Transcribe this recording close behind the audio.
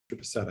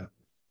Pacetta.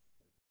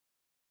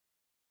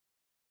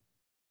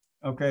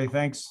 Okay,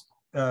 thanks.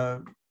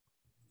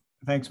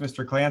 Thanks,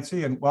 Mr.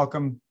 Clancy, and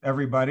welcome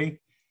everybody.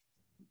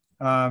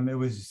 It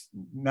was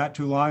not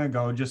too long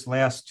ago, just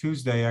last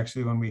Tuesday,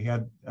 actually, when we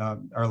had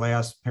our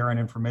last parent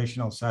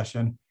informational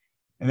session.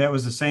 And that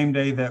was the same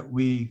day that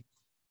we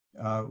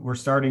were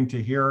starting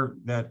to hear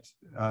that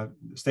the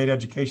State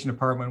Education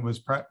Department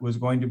was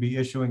going to be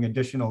issuing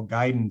additional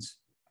guidance.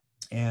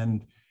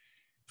 And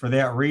for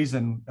that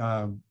reason,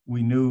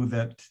 we knew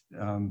that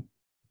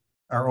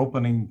our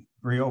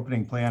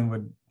reopening plan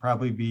would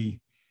probably be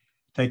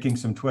taking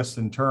some twists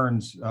and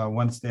turns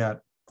once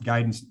that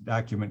guidance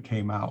document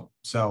came out.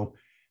 So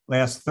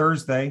last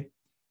Thursday,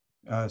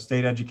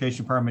 State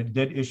Education Department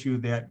did issue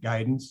that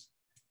guidance.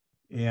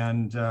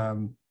 And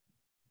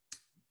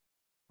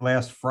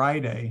last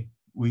Friday,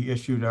 we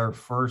issued our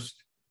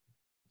first,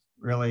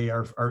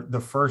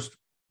 the first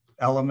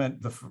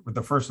element,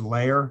 the first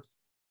layer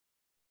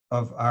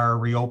of our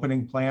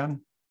reopening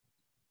plan.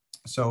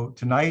 So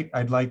tonight,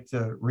 I'd like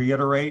to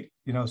reiterate,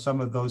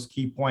 some of those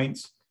key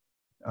points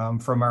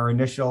from our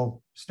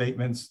initial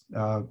statements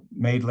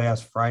made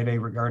last Friday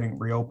regarding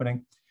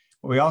reopening.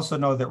 We also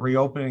know that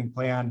reopening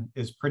plan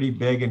is pretty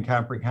big and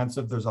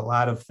comprehensive. There's a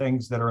lot of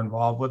things that are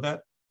involved with it.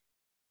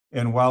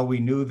 And while we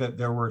knew that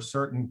there were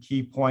certain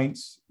key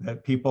points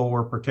that people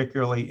were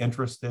particularly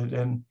interested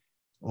in,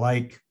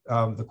 like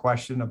the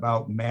question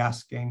about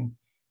masking,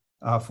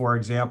 for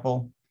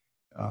example,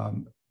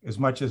 as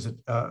much as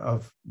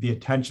of the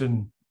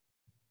attention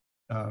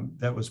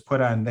that was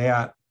put on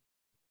that,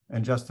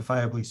 and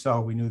justifiably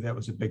so, we knew that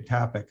was a big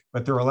topic.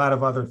 But there were a lot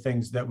of other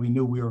things that we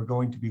knew we were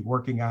going to be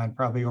working on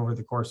probably over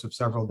the course of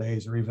several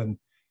days or even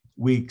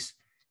weeks,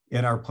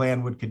 and our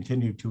plan would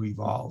continue to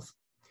evolve.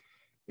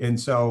 And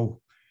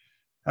so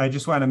I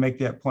just want to make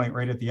that point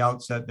right at the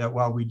outset that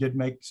while we did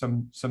make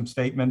some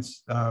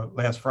statements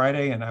last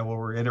Friday, and I will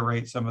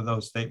reiterate some of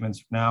those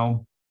statements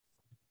now,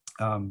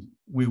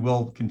 we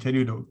will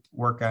continue to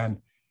work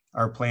on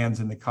our plans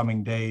in the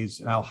coming days.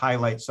 And I'll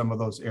highlight some of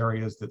those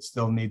areas that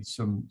still need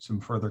some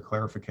further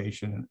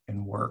clarification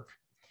and work.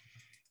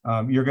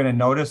 You're going to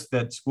notice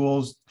that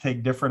schools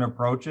take different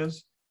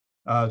approaches.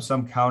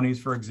 Some counties,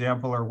 for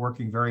example, are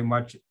working very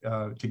much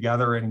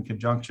together and in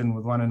conjunction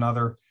with one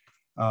another.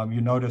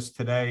 You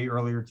noticed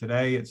earlier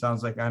today, it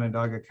sounds like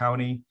Onondaga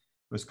County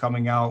was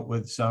coming out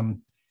with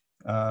some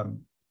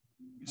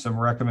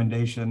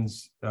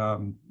recommendations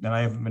that I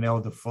haven't been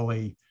able to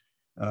fully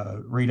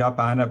read up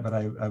on it, but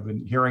I've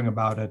been hearing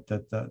about it,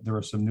 that there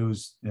was some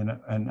news in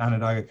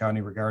Onondaga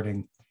County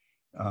regarding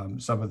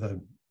some of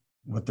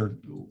what they're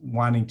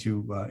wanting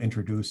to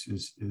introduce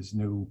is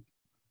new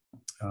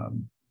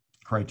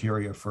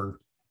criteria for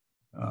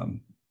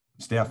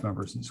staff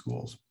members in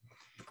schools.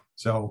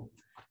 So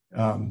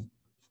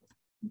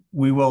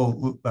we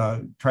will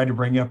try to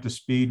bring you up to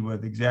speed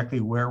with exactly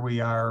where we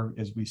are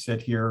as we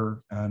sit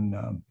here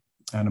on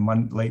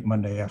a late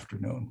Monday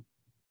afternoon.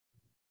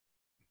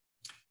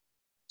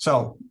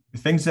 So the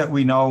things that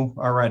we know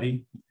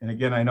already, and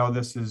again, I know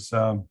this is,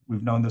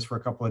 we've known this for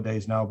a couple of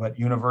days now, but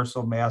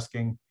universal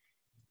masking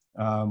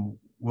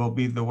will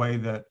be the way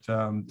that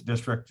the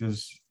district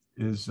is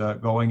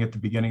going at the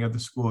beginning of the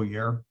school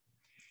year.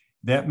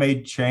 That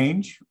may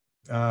change.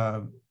 There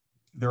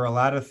are a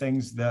lot of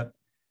things that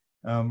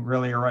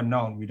really are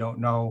unknown. We don't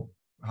know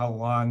how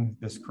long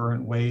this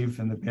current wave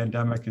in the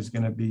pandemic is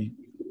going to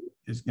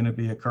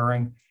be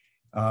occurring.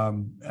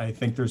 I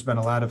think there's been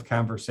a lot of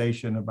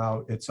conversation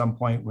about at some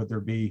point would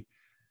there be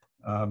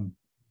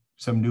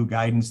some new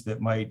guidance that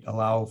might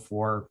allow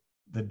for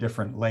the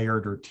different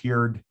layered or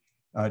tiered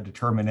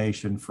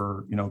determination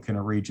for, can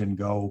a region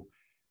go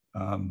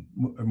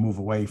move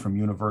away from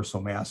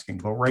universal masking.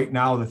 But right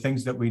now, the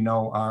things that we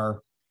know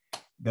are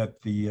that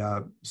the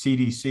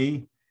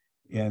CDC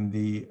and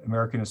the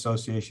American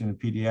Association of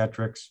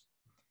Pediatrics,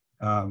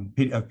 of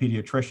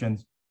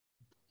Pediatricians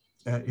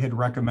had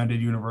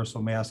recommended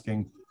universal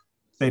masking.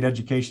 State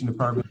Education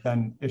Department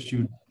then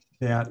issued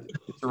that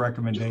as a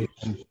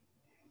recommendation.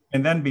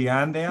 And then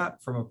beyond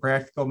that, from a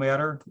practical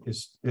matter,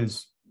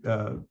 is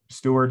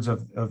stewards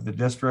of the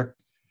district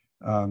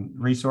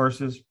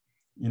resources.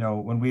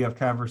 When we have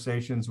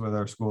conversations with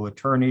our school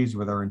attorneys,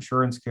 with our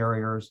insurance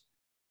carriers,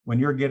 when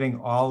you're getting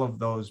all of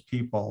those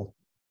people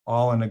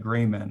all in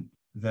agreement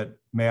that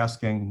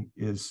masking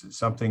is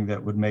something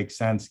that would make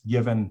sense,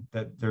 given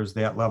that there's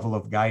that level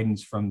of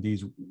guidance from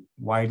these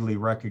widely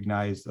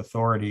recognized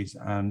authorities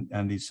on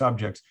these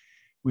subjects,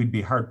 we'd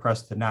be hard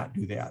pressed to not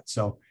do that.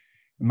 So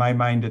in my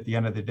mind, at the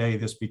end of the day,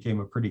 this became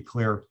a pretty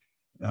clear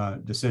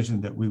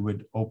decision that we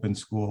would open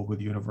school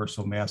with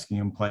universal masking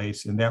in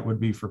place. And that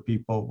would be for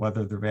people,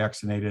 whether they're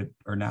vaccinated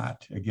or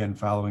not, again,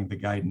 following the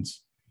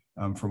guidance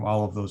from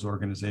all of those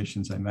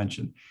organizations I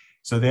mentioned.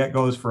 So that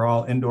goes for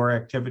all indoor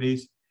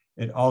activities.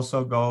 It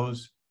also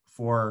goes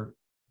for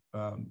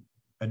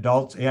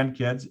adults and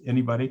kids,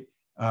 anybody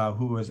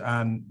who is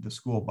on the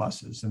school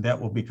buses. And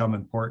that will become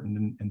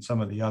important in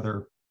some of the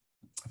other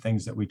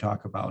things that we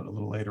talk about a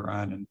little later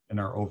on in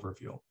our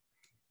overview.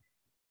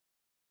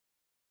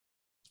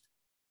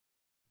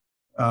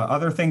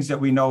 Other things that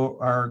we know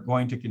are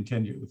going to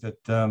continue,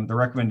 that the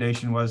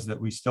recommendation was that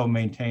we still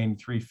maintain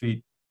 3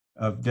 feet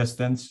of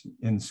distance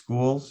in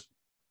schools.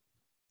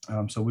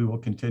 So we will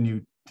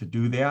continue to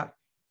do that.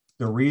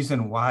 The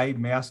reason why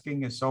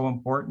masking is so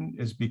important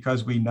is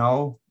because we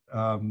know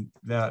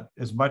that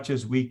as much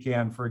as we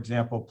can, for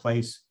example,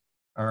 place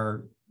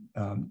our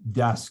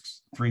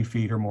desks 3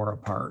 feet or more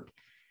apart,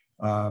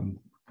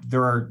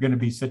 there are going to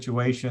be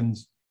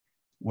situations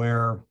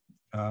where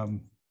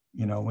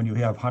when you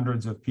have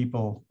hundreds of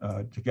people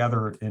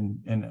together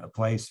in a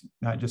place,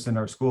 not just in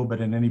our school,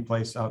 but in any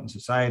place out in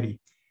society,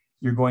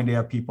 you're going to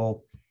have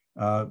people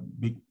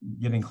be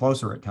getting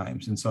closer at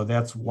times. And so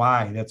that's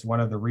one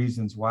of the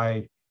reasons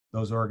why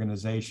those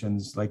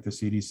organizations like the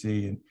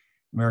CDC and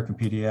American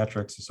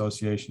Pediatrics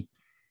Association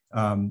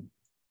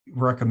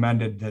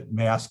recommended that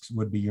masks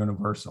would be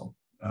universal.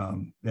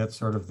 That's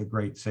sort of the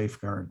great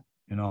safeguard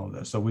in all of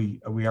this. So we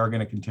are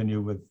going to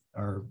continue with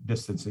our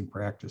distancing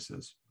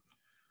practices.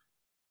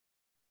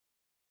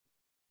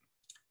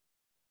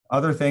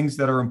 Other things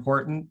that are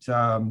important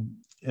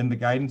in the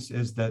guidance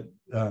is that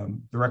the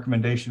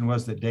recommendation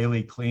was that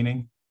daily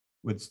cleaning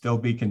would still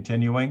be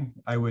continuing.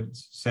 I would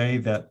say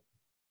that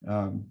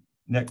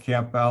Nick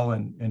Campbell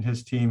and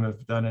his team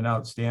have done an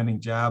outstanding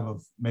job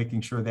of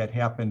making sure that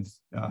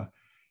happens.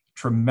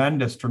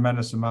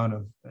 Tremendous amount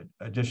of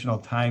additional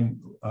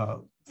time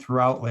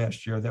throughout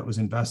last year that was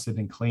invested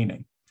in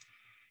cleaning.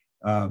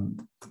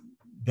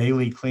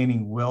 Daily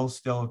cleaning will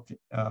still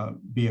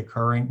be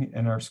occurring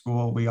in our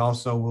school. We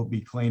also will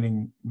be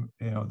cleaning,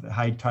 the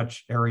high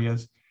touch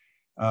areas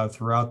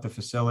throughout the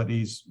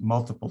facilities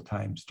multiple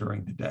times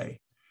during the day.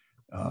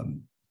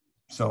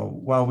 So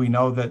while we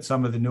know that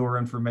some of the newer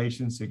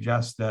information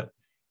suggests that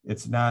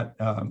it's not,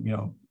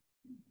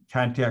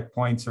 contact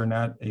points are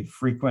not a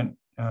frequent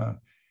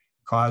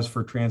cause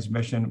for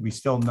transmission, we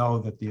still know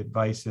that the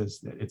advice is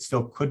that it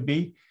still could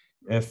be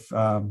if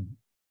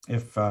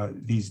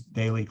these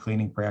daily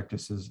cleaning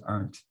practices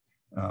aren't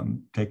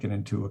taken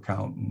into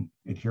account and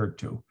adhered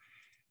to.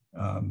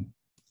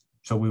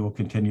 So we will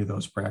continue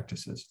those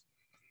practices.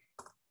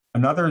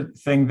 Another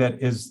thing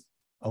that is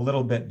a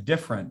little bit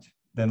different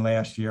than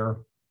last year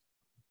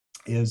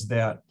is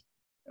that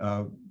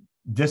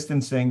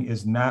distancing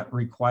is not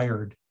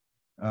required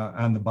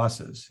on the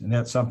buses. And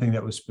that's something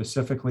that was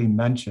specifically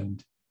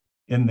mentioned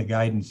in the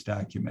guidance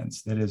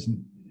documents. That is,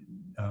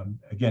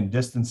 again,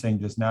 distancing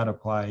does not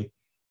apply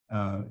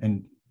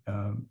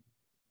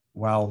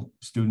while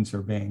students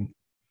are being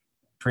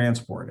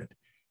transported.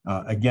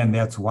 Again,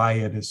 that's why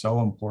it is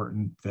so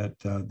important that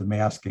the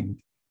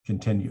masking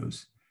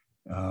continues.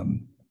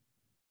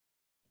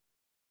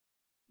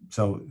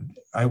 So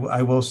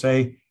I will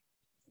say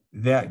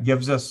that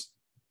gives us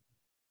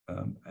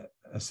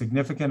a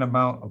significant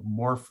amount of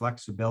more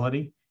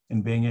flexibility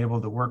in being able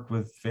to work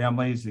with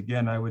families.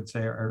 Again, I would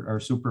say our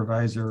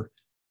supervisor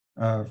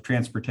of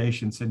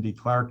transportation, Cindy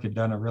Clark, had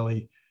done a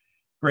really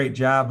great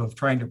job of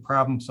trying to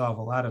problem solve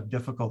a lot of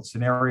difficult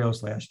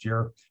scenarios last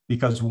year,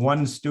 because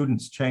one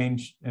student's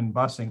change in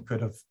busing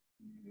could have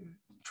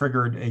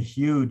triggered a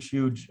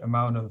huge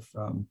amount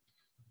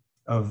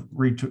of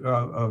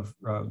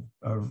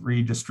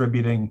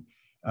redistributing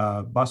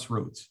bus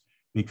routes,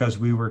 because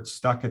we were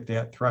stuck at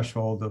that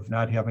threshold of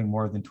not having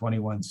more than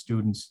 21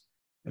 students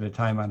at a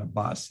time on a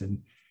bus. And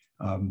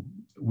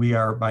we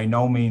are by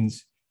no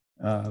means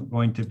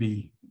going to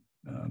be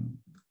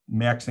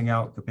maxing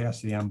out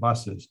capacity on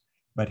buses,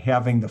 but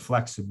having the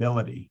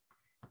flexibility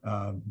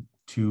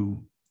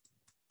to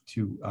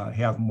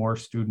have more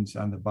students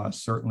on the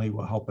bus certainly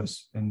will help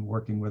us in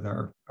working with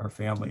our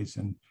families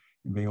and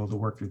being able to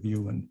work with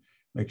you and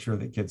make sure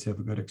that kids have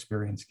a good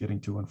experience getting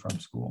to and from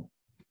school.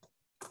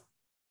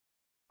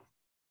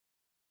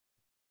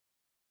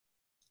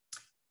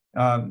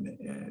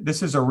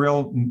 This is a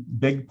real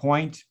big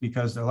point,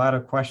 because a lot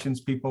of questions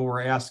people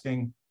were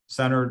asking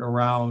centered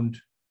around,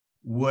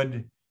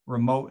 would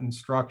remote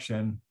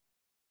instruction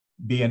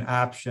be an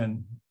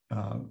option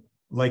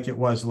like it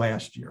was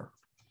last year?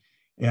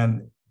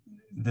 And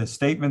the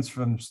statements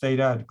from State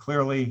Ed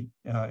clearly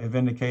have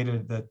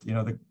indicated that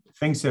the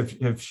things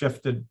have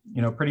shifted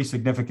pretty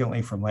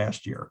significantly from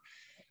last year.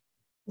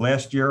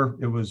 Last year,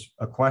 it was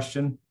a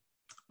question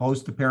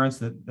posed to parents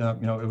that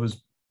it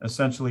was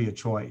essentially a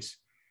choice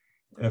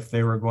if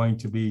they were going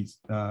to be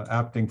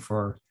opting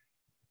for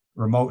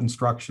remote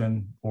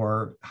instruction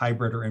or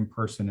hybrid or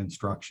in-person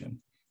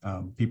instruction.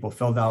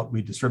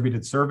 We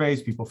distributed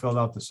surveys, people filled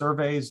out the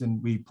surveys,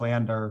 and we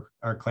planned our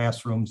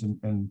classrooms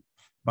and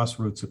bus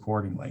routes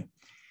accordingly.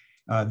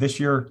 This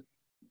year,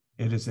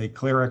 it is a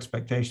clear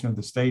expectation of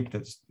the state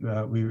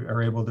that we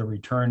are able to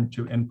return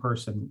to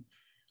in-person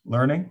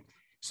learning.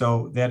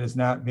 So that is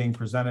not being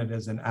presented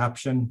as an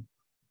option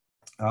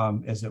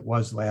as it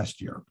was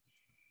last year.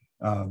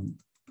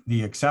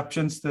 The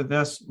exceptions to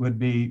this would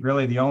be,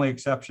 really the only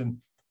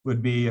exception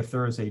would be if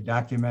there is a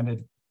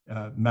documented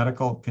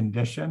medical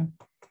condition.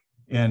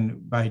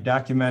 And by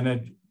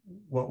documented,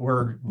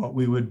 what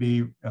we would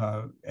be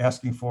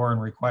asking for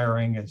and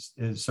requiring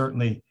is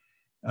certainly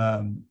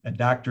a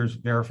doctor's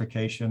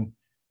verification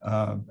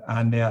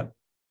on that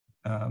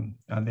on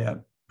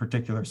that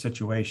particular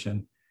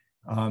situation.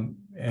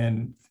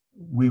 And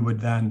we would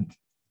then,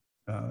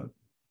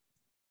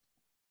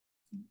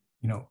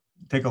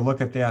 take a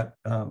look at that,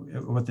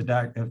 what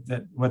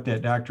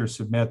that doctor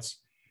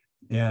submits,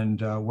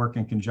 and work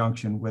in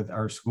conjunction with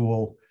our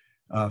school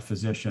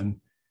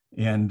physician,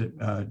 and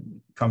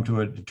come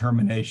to a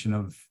determination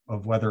of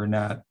whether or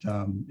not,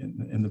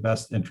 in the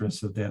best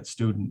interests of that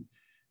student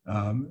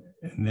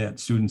and that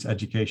student's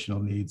educational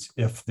needs,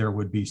 if there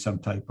would be some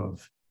type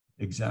of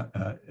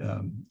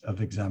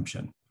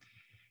exemption.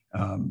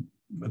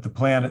 But the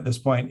plan at this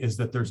point is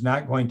that there's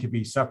not going to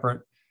be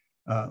separate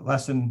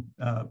lesson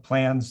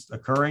plans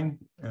occurring.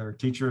 Our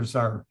teachers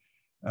are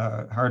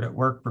hard at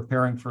work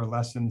preparing for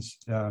lessons,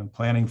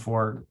 planning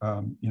for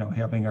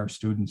having our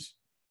students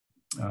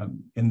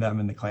in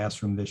the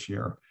classroom this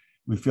year.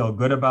 We feel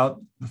good about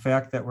the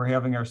fact that we're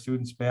having our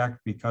students back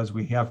because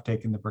we have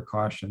taken the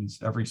precautions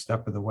every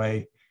step of the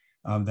way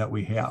that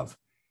we have.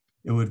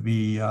 It would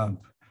be a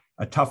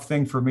tough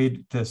thing for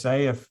me to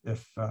say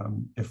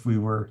if we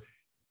were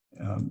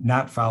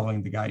not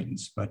following the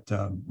guidance, but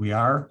we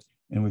are,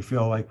 and we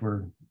feel like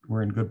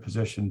we're in good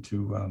position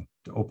to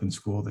open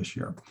school this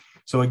year.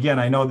 So again,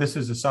 I know this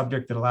is a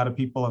subject that a lot of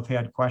people have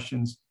had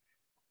questions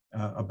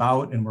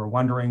about, and we're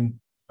wondering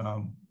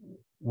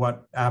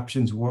what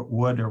options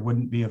would or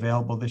wouldn't be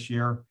available this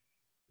year.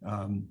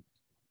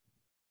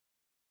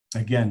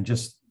 Again,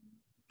 just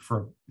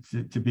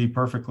to be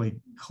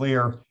perfectly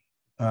clear,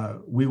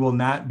 we will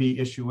not be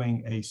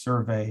issuing a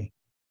survey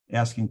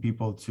asking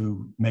people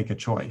to make a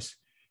choice.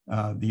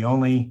 The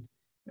only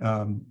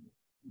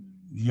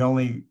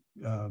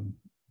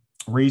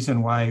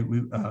reason why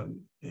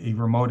a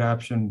remote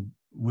option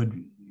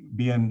would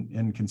be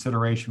in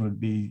consideration would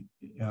be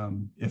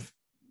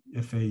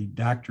if a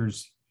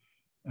doctor's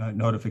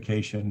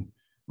notification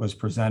was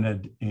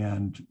presented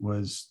and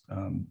was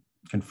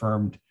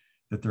confirmed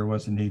that there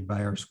was a need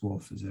by our school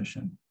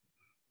physician.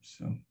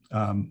 So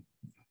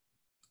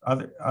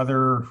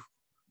other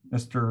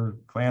Mr.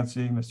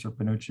 Clancy, Mr.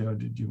 Panuccio,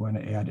 did you want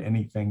to add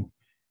anything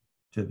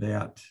to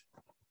that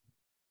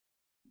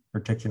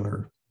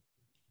particular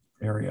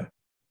area?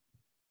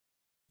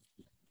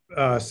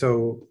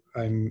 So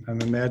I'm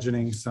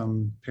imagining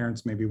some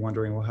parents may be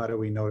wondering, well, how do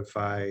we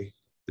notify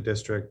the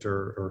district,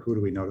 or who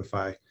do we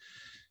notify?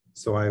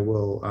 So I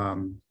will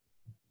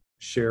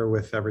share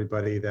with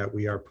everybody that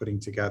we are putting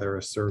together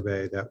a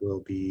survey that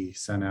will be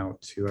sent out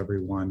to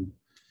everyone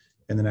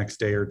in the next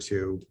day or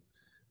two,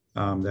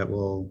 that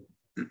will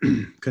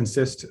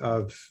consist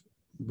of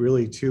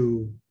really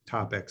two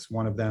topics.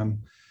 One of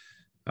them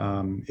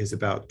is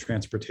about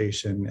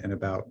transportation and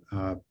about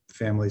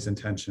families'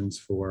 intentions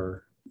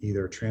for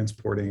either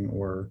transporting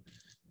or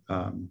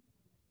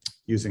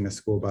using a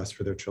school bus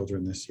for their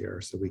children this year,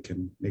 so we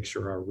can make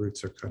sure our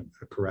routes are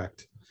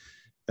correct.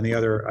 And the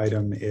other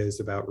item is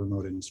about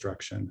remote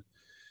instruction.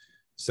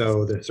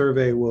 So the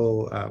survey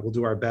will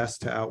do our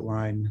best to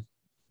outline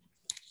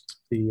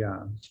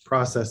the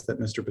process that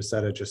Mr.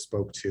 Becerra just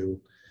spoke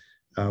to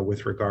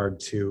with regard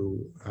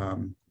to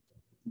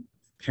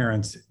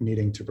parents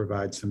needing to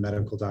provide some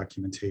medical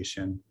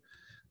documentation,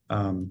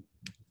 and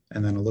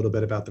then a little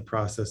bit about the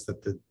process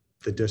that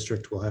the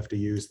district will have to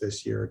use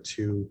this year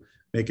to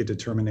make a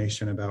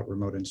determination about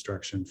remote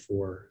instruction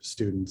for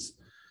students.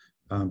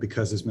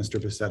 Because as Mr.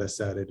 Becerra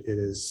said, it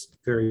is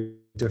very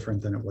different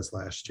than it was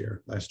last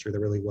year. Last year, there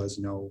really was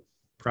no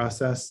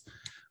process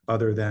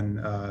other than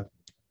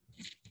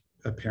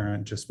a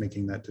parent just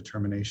making that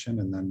determination,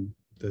 and then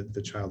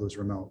the child was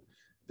remote.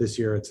 This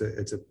year,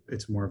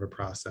 it's more of a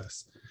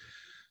process.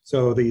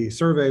 So the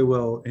survey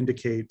will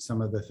indicate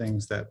some of the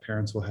things that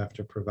parents will have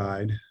to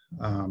provide,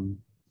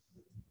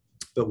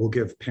 but will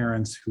give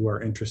parents who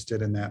are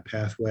interested in that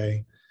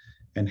pathway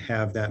and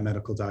have that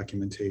medical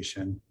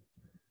documentation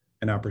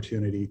an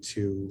opportunity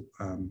to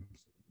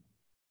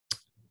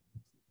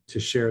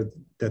share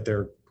that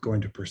they're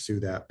going to pursue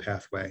that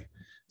pathway,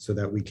 so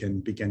that we can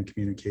begin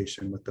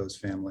communication with those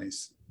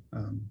families.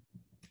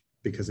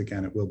 Because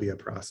again, it will be a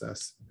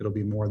process. It'll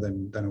be more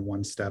than a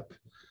one-step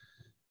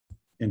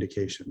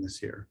indication this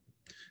year.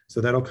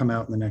 So that'll come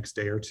out in the next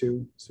day or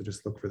two. So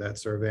just look for that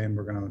survey, and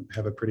we're going to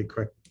have a pretty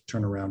quick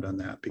turnaround on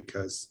that,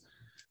 because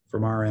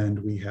from our end,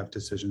 we have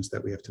decisions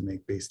that we have to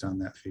make based on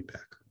that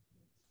feedback.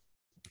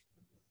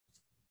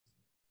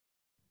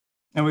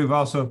 And we've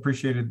also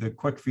appreciated the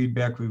quick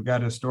feedback we've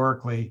got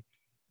historically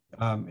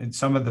in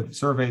some of the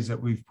surveys that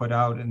we've put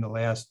out in the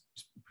last,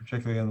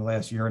 particularly in the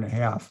last year and a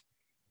half.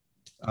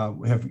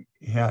 We have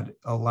had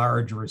a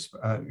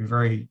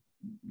very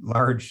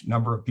large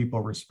number of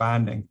people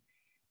responding.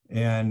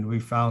 And we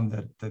found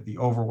that the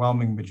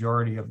overwhelming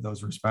majority of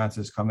those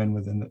responses come in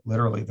within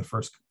literally the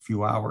first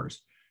few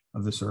hours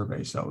of the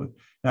survey. So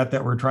not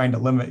that we're trying to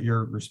limit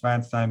your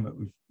response time, but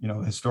we've,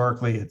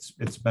 historically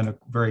it's been a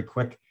very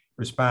quick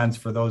response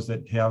for those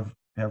that have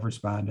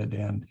responded.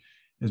 And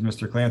as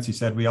Mr. Clancy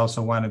said, we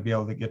also want to be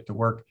able to get to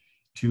work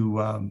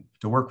to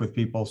work with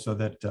people so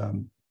that,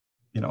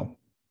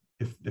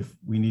 if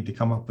we need to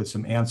come up with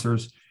some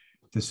answers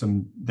to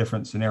some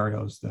different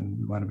scenarios, then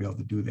we want to be able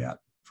to do that.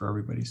 for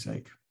everybody's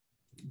sake.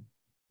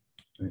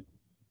 Right.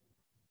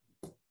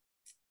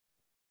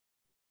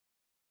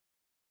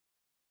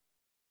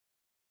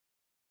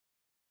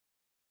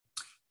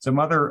 Some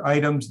other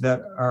items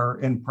that are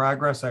in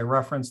progress, I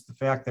referenced the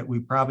fact that we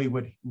probably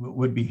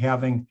would be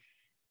having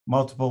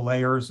multiple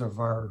layers of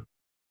our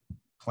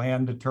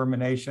plan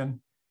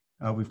determination.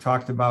 We've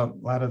talked about a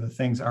lot of the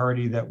things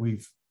already that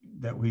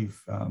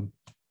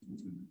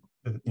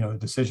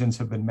decisions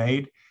have been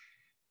made.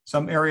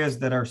 Some areas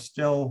that are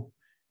still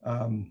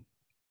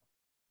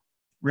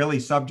really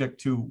subject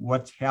to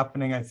what's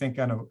happening, I think,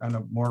 on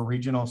a more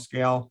regional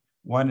scale.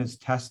 One is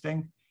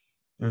testing.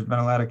 There's been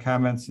a lot of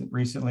comments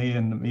recently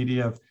in the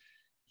media of,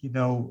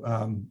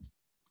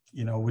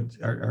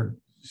 are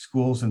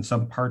schools in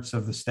some parts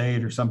of the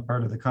state or some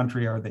part of the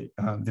country,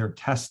 they're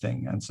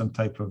testing on some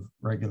type of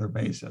regular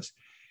basis.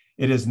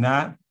 It is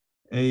not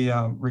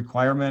a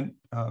requirement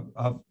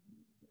of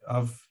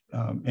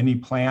any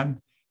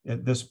plan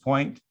at this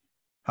point.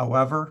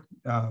 However,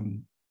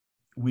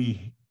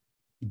 we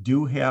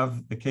do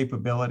have the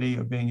capability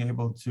of being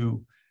able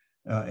to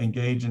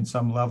engage in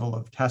some level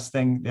of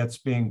testing that's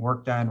being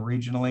worked on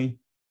regionally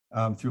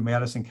through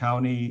Madison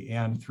County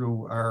and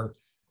through our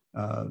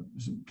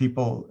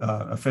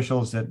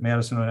officials at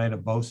Madison Oneida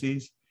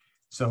BOCES.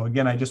 So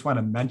again, I just want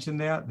to mention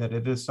that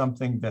it is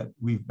something that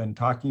we've been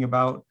talking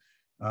about,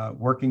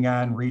 working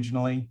on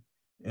regionally,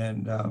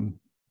 and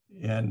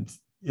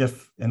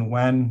if and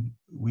when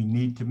we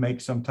need to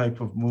make some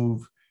type of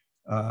move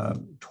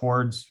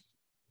towards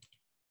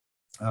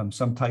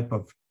some type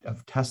of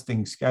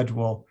testing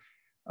schedule,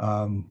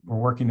 we're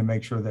working to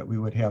make sure that we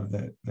would have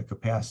the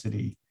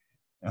capacity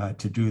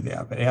to do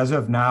that. But as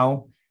of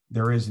now,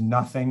 there is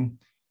nothing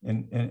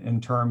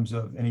in terms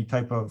of any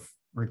type of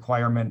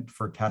requirement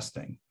for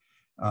testing.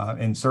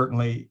 And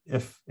certainly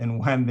if and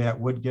when that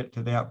would get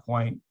to that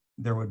point,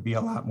 there would be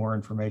a lot more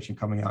information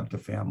coming out to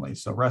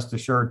families. So rest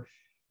assured,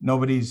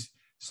 nobody's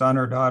son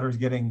or daughter is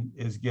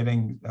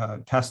getting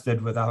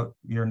tested without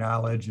your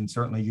knowledge. And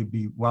certainly you'd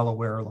be well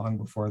aware long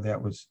before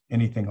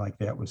anything like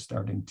that was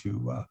starting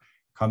to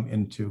come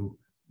into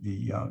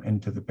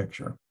the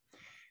picture.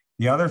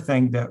 The other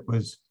thing that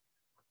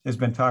has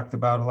been talked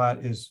about a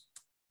lot is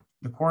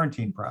the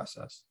quarantine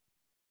process.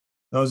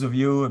 Those of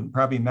you, and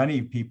probably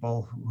many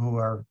people who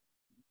are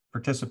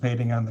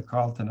participating on the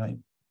call tonight,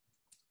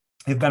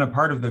 have been a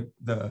part of the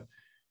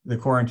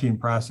quarantine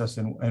process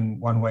in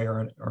one way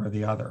or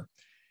the other.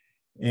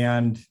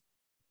 And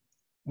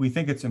we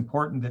think it's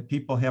important that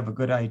people have a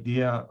good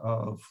idea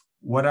of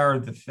what are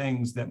the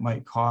things that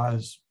might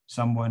cause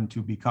someone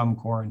to become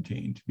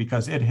quarantined,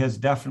 because it has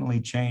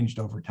definitely changed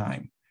over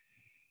time.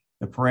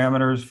 The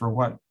parameters for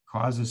what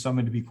causes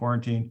someone to be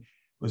quarantined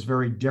was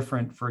very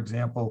different, for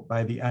example,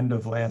 by the end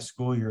of last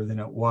school year than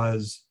it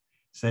was,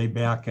 say,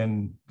 back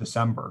in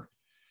December.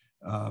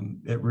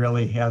 It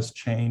really has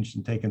changed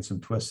and taken some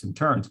twists and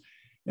turns.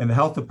 And the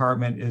health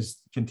department is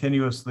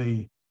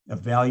continuously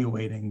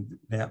evaluating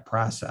that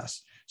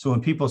process. So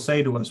when people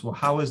say to us, well,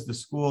 how is the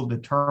school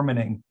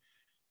determining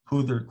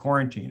who they're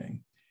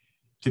quarantining?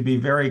 To be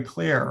very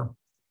clear,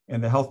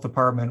 and the health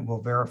department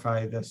will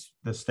verify this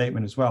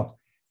statement as well,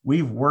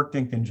 we've worked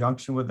in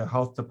conjunction with the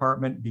health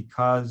department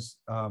because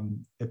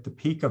at the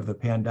peak of the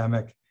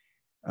pandemic,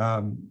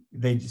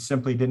 they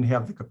simply didn't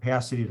have the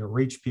capacity to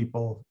reach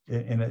people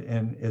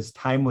in as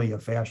timely a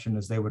fashion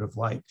as they would have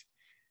liked.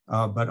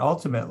 But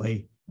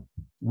ultimately,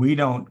 we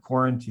don't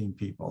quarantine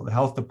people. The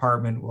health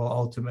department will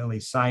ultimately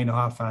sign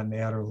off on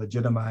that or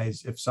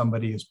legitimize if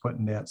somebody is put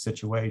in that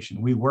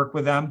situation. We work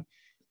with them.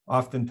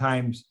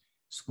 Oftentimes,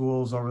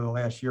 schools over the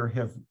last year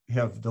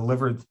have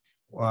delivered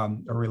or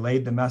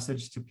relayed the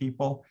message to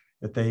people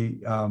that they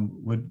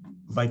would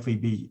likely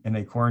be in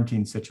a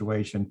quarantine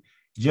situation,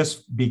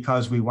 just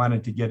because we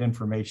wanted to get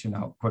information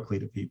out quickly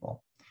to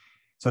people.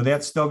 So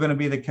that's still going to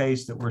be the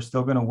case, that we're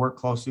still going to work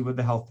closely with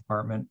the health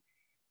department.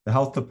 The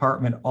health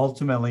department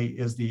ultimately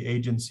is the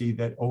agency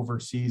that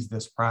oversees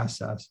this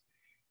process.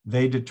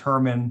 They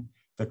determine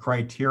the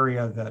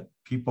criteria that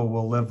people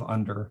will live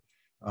under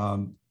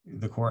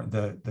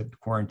the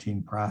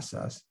quarantine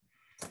process.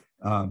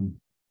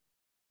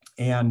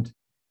 And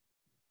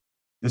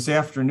this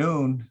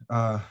afternoon,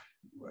 a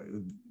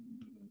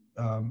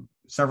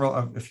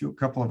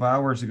couple of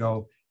hours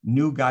ago,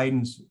 new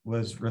guidance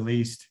was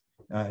released,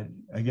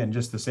 again,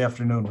 just this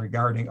afternoon,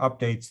 regarding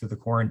updates to the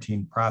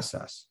quarantine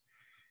process.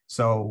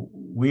 So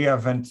we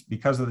haven't,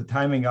 because of the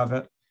timing of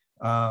it,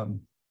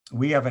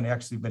 we haven't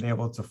actually been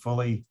able to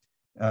fully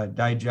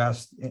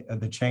digest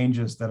the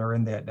changes that are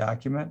in that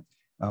document.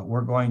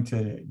 We're going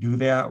to do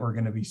that. We're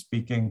going to be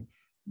speaking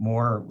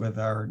more with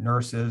our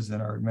nurses and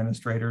our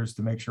administrators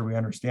to make sure we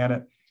understand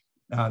it.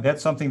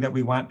 That's something that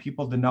we want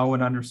people to know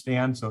and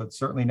understand. So it's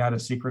certainly not a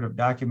secretive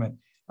document.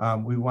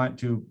 We want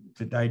to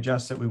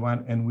digest it.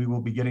 And we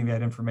will be getting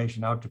that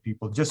information out to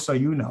people, just so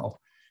you know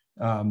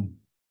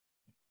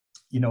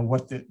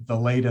what the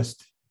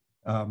latest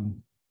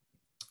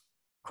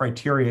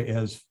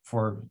criteria is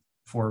for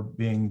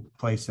being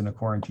placed in a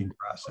quarantine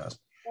process.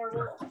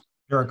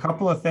 There are a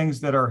couple of things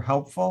that are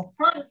helpful.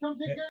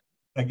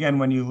 again,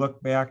 when you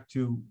look back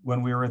to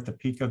when we were at the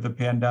peak of the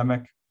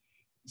pandemic,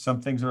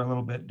 some things are a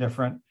little bit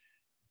different.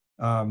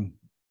 And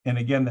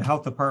again, the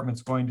health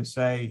department's going to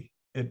say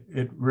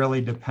it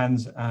really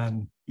depends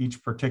on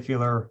each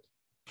particular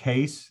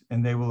case,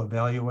 and they will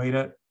evaluate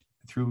it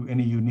through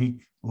any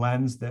unique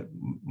lens that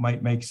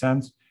might make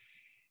sense.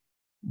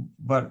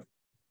 But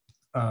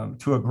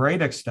to a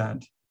great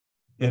extent,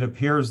 it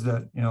appears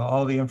that, you know,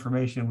 all the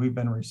information we've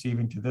been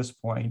receiving to this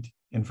point,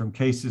 and from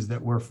cases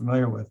that we're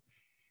familiar with,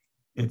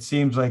 it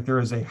seems like there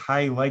is a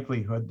high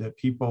likelihood that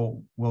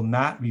people will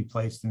not be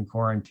placed in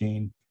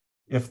quarantine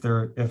if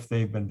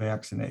they've been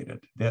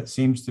vaccinated. That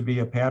seems to be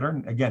a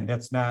pattern. Again,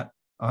 that's not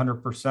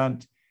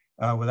 100%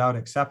 without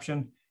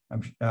exception.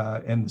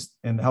 And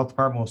the health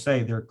department will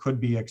say there could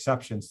be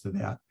exceptions to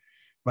that.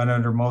 But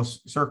under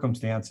most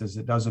circumstances,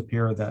 it does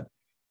appear that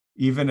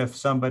even if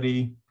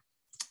somebody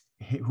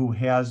who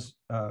has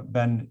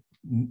been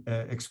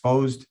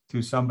exposed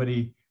to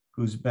somebody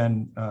who's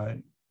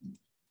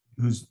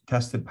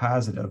tested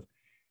positive,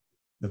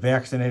 the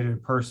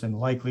vaccinated person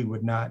likely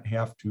would not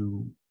have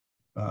to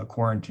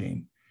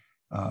quarantine.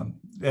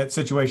 That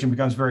situation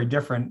becomes very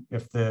different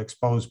if the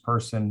exposed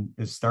person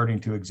is starting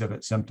to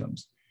exhibit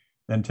symptoms.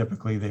 Then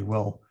typically they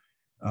will,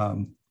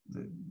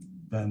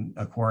 then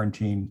a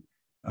quarantine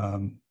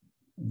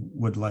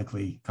would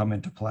likely come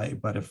into play.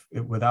 But if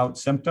without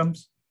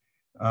symptoms,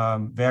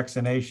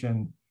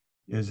 vaccination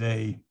is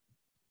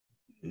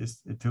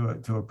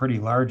to a pretty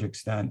large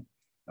extent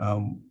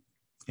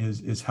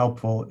is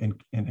helpful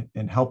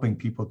in helping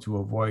people to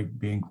avoid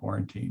being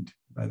quarantined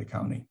by the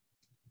county.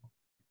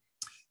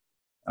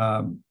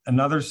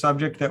 Another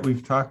subject that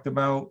we've talked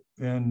about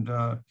and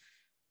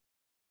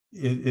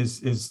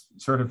is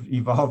sort of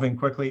evolving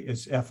quickly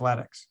is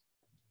athletics.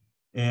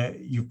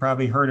 You've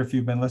probably heard if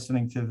you've been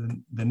listening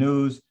to the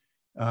news.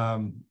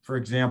 For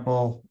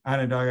example,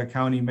 Onondaga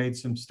County made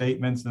some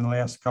statements in the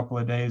last couple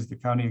of days, the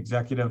county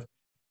executive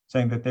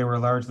saying that they were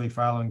largely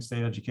following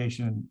state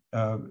education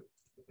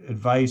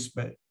advice,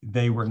 but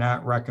they were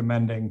not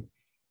recommending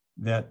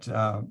that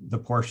the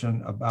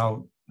portion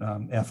about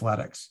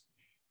athletics,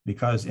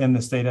 because in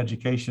the state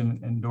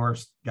education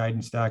endorsed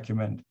guidance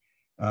document,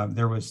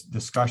 there was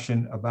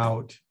discussion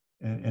about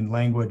and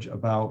language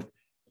about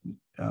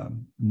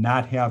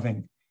not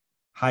having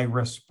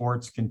high-risk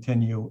sports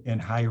continue in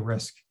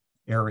high-risk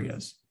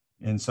areas.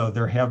 And so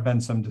there have been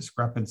some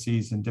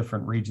discrepancies in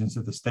different regions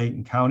of the state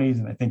and counties,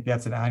 and I think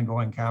that's an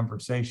ongoing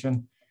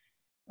conversation.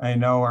 I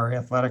know our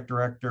athletic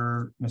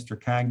director, Mr.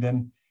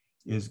 Congdon,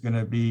 is going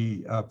to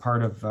be a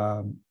part of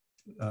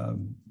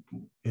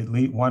at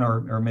least one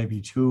or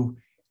maybe two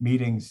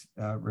meetings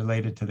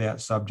related to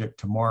that subject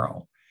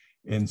tomorrow.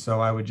 And so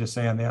I would just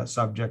say on that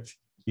subject,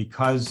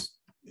 because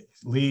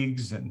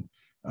leagues and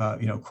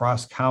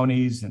cross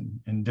counties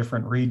and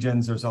different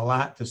regions, there's a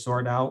lot to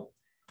sort out.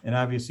 And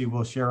obviously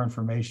we'll share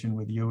information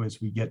with you as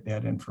we get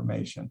that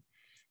information.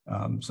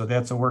 So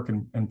that's a work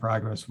in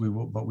progress. We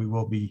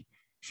will be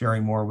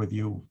sharing more with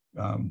you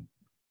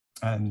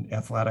on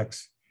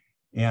athletics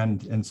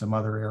and in some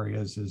other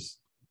areas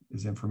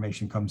as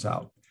information comes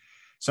out.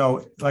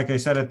 So like I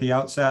said at the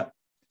outset,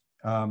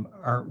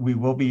 we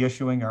will be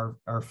issuing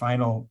our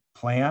final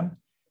plan.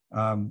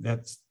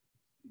 That's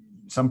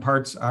some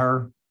parts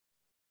are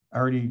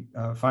already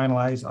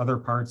finalized, other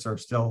parts are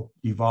still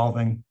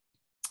evolving,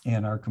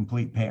 and our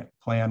complete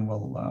plan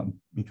will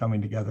be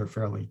coming together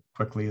fairly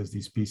quickly as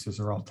these pieces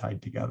are all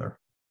tied together.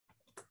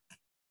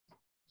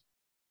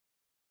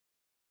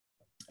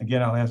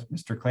 Again, I'll ask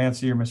Mr.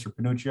 Clancy or Mr.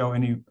 Panuccio,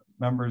 any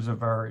members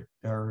of our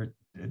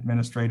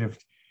administrative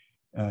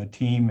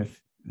team,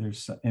 if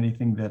there's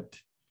anything that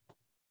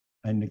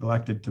I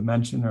neglected to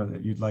mention or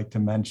that you'd like to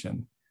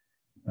mention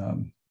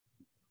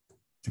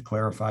to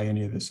clarify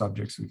any of the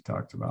subjects we've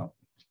talked about.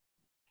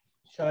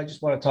 So I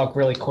just want to talk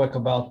really quick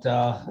about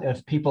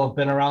if people have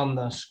been around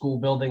the school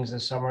buildings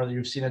this summer,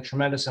 you've seen a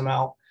tremendous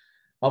amount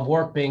of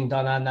work being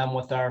done on them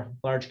with our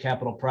large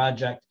capital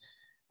project.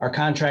 Our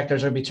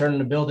contractors will be turning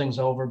the buildings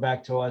over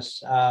back to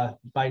us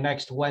by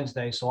next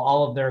Wednesday. So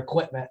all of their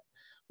equipment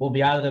will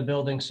be out of the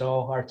building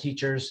so our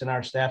teachers and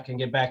our staff can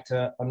get back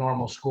to a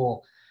normal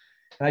school.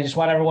 And I just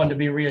want everyone to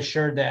be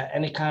reassured that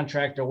any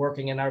contractor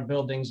working in our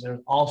buildings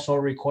are also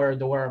required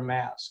to wear a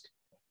mask.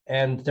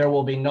 And there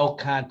will be no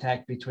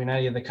contact between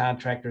any of the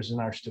contractors and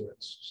our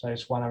students. So I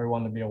just want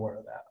everyone to be aware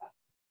of that.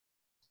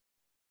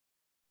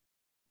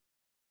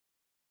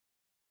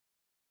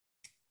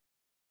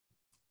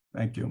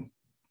 Thank you.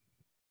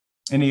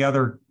 Any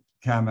other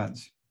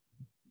comments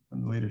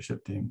from the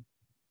leadership team?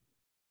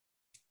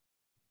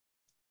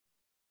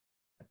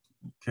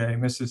 Okay,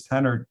 Mrs.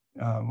 Tenner,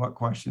 what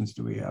questions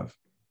do we have?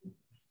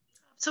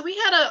 So we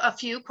had a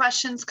few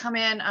questions come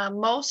in.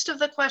 Most of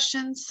the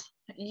questions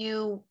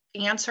you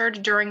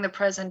answered during the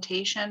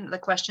presentation. The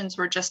questions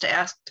were just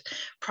asked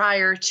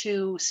prior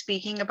to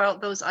speaking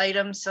about those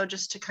items. So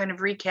just to kind of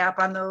recap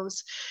on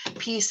those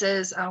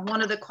pieces,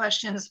 one of the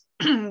questions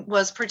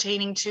was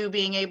pertaining to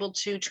being able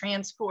to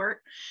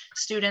transport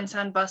students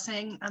on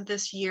busing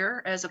this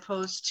year, as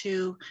opposed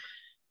to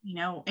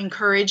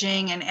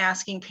encouraging and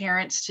asking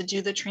parents to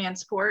do the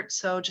transport.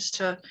 So just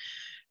to,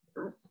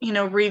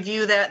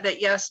 review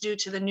that yes, due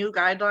to the new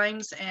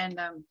guidelines and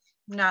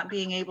not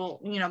being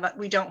able, that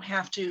we don't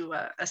have to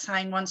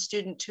assign one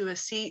student to a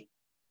seat,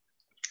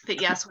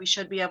 that yes, we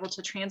should be able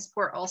to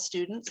transport all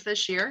students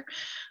this year,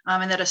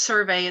 and that a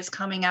survey is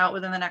coming out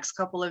within the next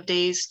couple of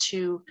days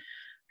to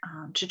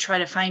try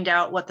to find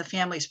out what the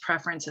family's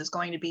preference is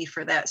going to be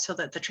for that, so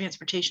that the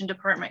transportation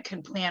department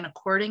can plan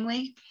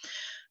accordingly.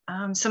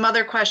 Some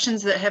other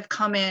questions that have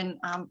come in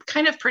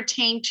kind of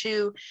pertain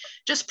to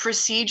just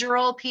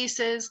procedural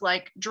pieces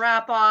like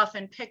drop off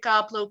and pick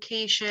up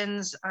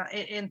locations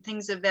and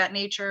things of that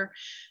nature.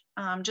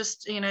 I've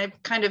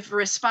kind of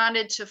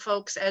responded to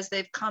folks as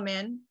they've come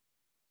in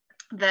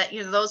that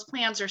those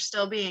plans are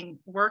still being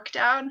worked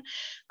on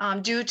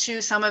due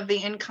to some of the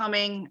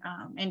incoming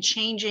and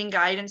changing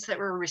guidance that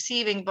we're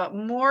receiving, but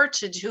more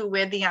to do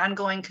with the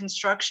ongoing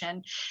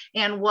construction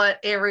and what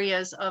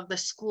areas of the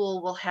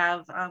school will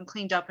have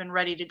cleaned up and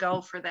ready to go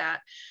for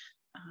that.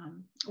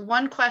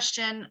 One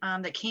question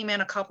that came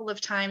in a couple of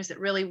times that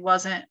really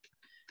wasn't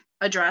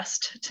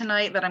addressed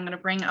tonight that I'm going to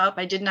bring up,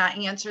 I did not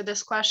answer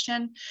this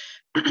question,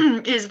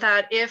 is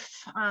that if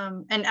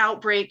an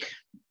outbreak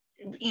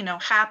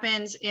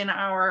happens in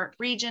our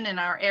region, in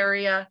our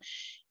area,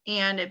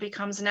 and it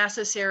becomes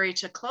necessary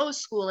to close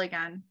school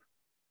again,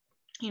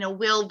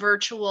 will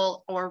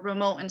virtual or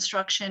remote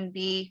instruction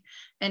be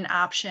an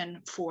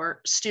option for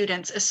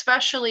students,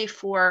 especially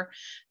for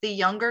the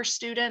younger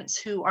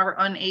students who are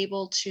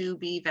unable to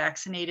be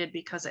vaccinated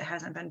because it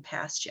hasn't been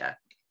passed yet?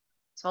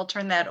 So I'll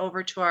turn that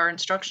over to our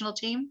instructional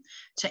team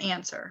to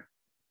answer.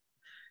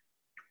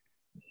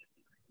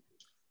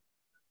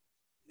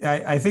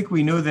 I think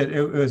we knew that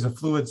it was a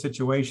fluid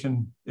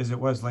situation as it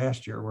was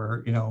last year,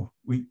 where,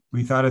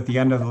 we thought at the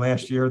end of the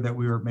last year that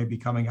we were maybe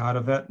coming out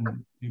of it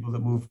and able to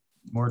move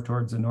more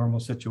towards a normal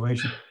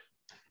situation.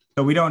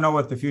 So we don't know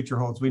what the future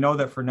holds. We know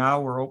that for now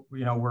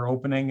we're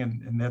opening,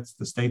 and that's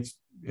the state's,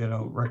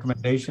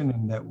 recommendation,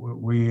 and that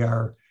we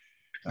are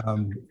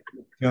feeling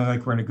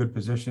like we're in a good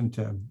position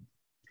to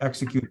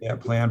execute that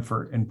plan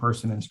for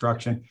in-person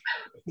instruction.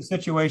 If the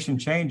situation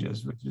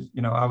changes, which is,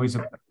 always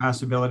a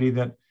possibility,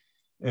 that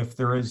if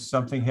there is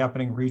something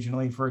happening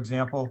regionally, for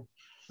example,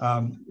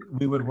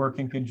 we would work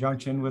in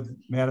conjunction with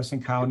Madison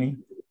County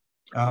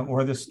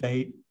or the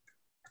state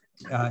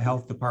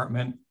health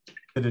department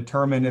to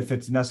determine if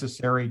it's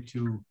necessary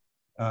to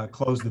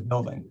close the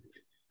building.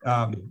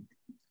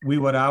 We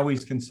would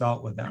always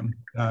consult with them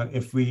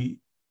if we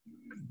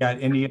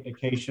got any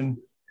indication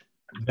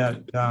that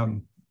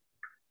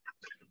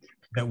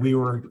that we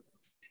were,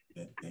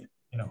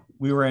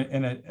 we were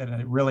in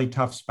a really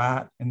tough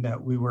spot, and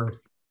that we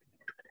were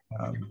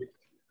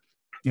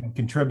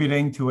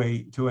contributing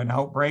to an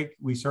outbreak.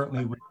 We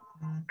certainly would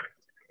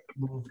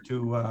move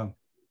to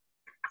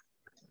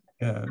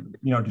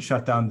to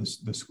shut down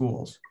the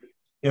schools.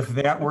 If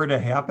that were to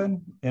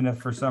happen, and if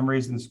for some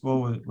reason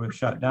school was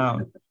shut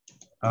down,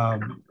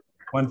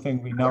 one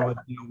thing we know is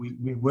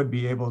we would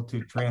be able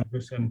to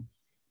transition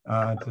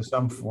to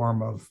some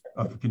form of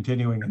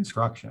continuing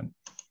instruction.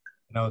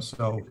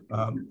 So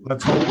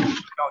let's hope we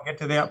don't get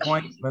to that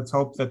point. Let's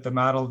hope that the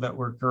model that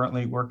we're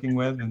currently working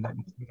with, and that,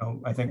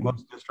 I think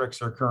most districts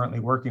are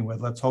currently working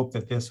with, let's hope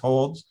that this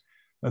holds.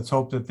 Let's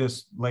hope that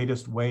this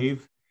latest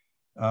wave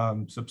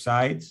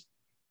subsides,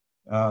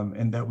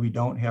 and that we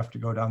don't have to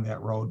go down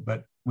that road.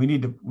 But we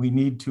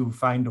need to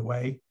find a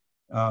way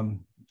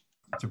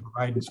to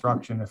provide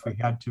instruction. If we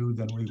had to,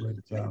 then we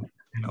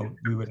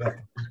would have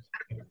to,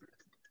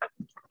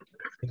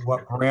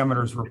 what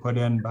parameters were put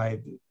in by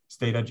the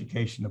State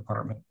Education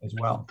Department as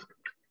well,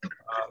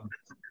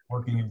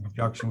 working in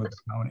conjunction with the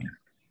county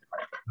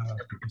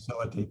to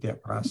facilitate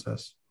that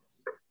process.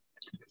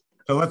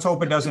 So let's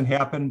hope it doesn't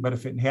happen, but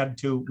if it had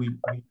to, we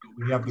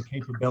have the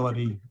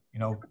capability,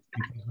 because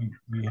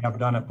we have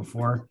done it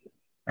before,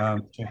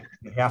 to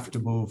have to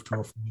move to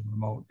a fully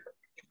remote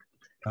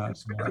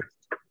scenario.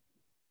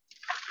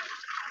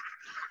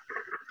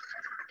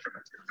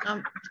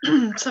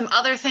 Some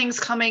other things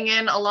coming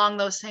in along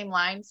those same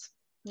lines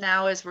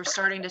now as we're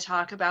starting to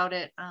talk about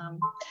it.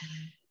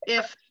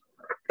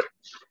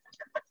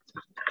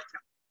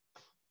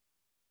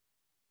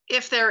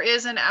 If there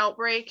is an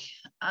outbreak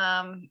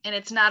and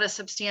it's not a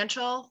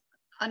substantial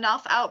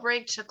enough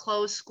outbreak to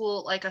close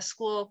school, like a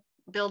school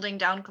building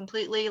down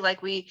completely,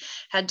 like we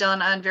had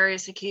done on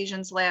various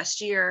occasions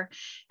last year,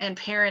 and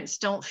parents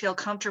don't feel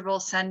comfortable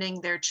sending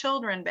their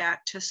children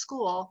back to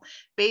school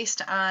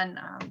based on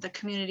the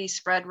community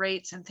spread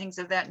rates and things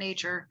of that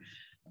nature,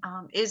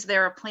 is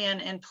there a plan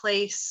in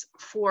place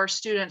for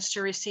students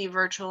to receive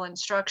virtual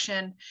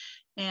instruction?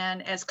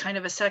 And as kind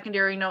of a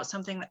secondary note,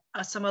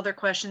 some other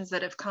questions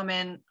that have come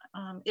in,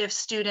 if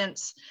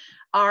students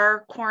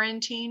are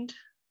quarantined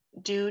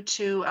due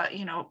to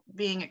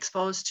being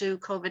exposed to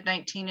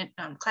COVID-19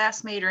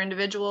 classmate or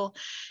individual,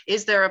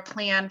 is there a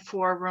plan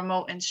for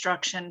remote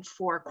instruction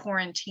for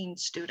quarantined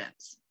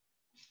students?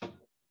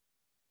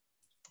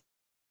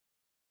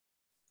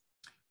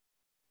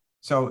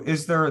 So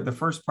the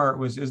first part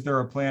was, is there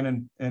a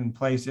plan in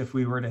place if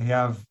we were to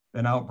have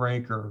an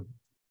outbreak or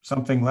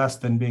something less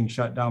than being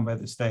shut down by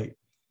the state?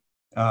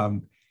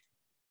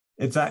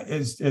 It's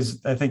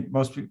I think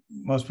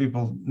most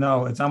people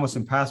know, it's almost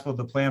impossible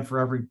to plan for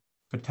every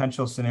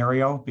potential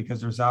scenario because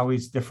there's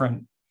always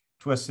different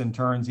twists and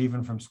turns,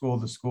 even from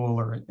school to school,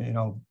 or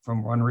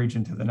from one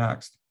region to the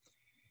next.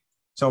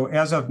 So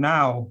as of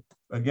now,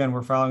 again,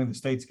 we're following the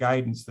state's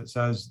guidance that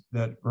says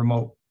that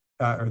remote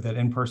or that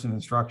in-person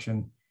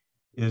instruction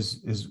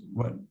is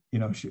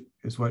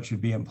what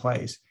should be in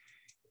place.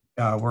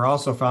 We're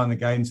also following the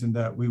guidance in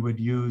that we would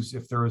use,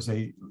 if there was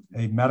a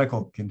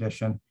medical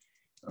condition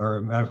or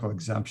a medical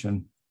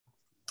exemption,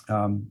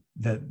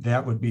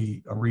 that would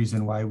be a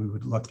reason why we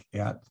would look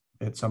at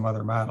some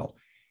other model.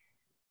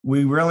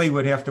 We really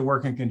would have to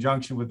work in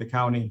conjunction with the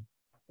county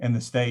and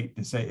the state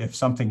to say if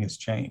something has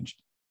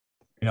changed.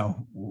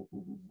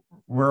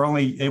 We're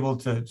only able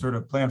to sort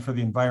of plan for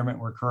the environment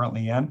we're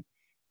currently in.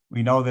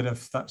 We know that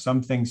if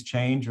some things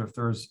change, or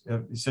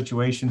if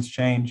situations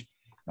change,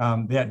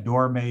 that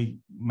door may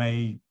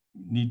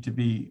need to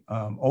be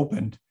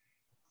opened,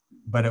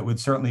 but it would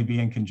certainly be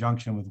in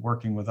conjunction with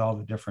working with all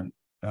the different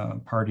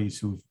parties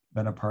who've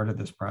been a part of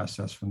this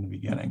process from the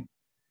beginning.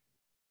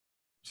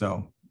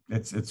 So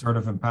it's sort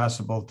of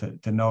impossible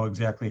to know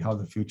exactly how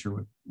the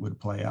future would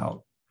play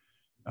out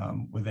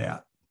with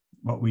that.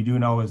 What we do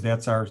know is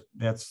that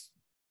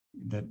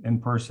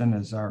in-person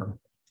is our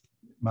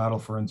model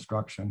for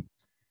instruction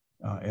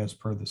as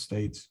per the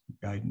state's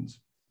guidance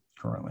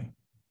currently.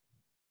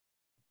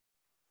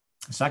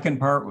 The second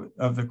part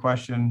of the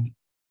question,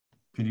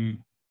 could you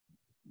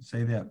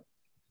say that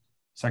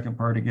second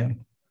part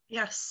again?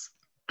 Yes.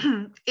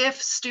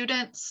 If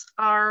students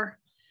are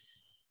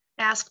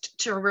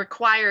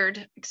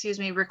required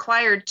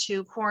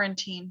to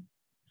quarantine,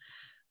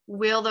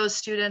 will those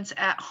students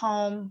at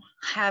home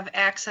have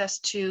access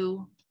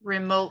to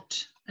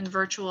remote and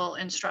virtual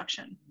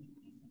instruction?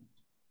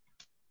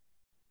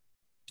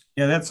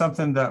 Yeah, that's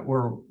something that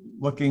we're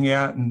looking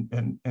at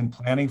and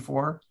planning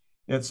for.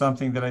 It's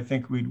something that I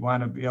think we'd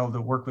want to be able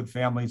to work with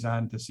families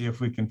on to see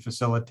if we can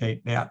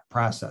facilitate that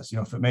process.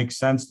 If it makes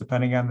sense,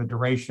 depending on the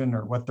duration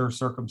or what their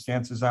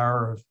circumstances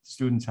are, or if the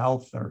student's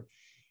health, or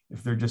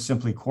if they're just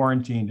simply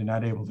quarantined and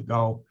not able to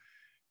go,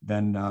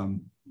 then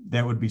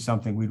that would be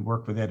something we'd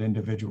work with that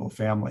individual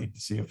family to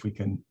see if we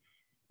can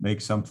make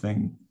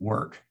something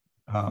work,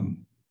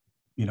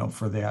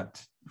 for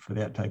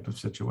that type of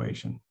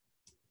situation.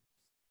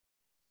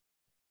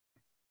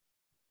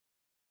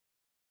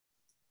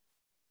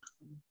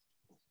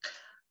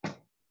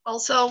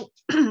 Also,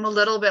 a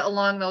little bit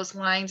along those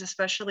lines,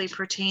 especially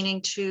pertaining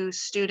to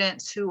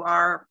students who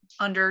are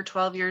under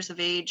 12 years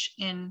of age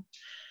in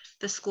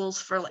the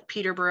schools for like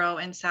Peterborough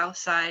and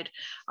Southside,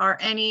 are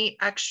any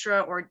extra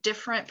or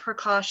different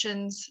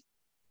precautions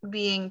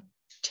being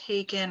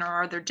taken, or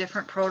are there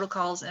different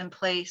protocols in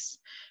place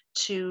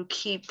to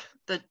keep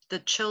the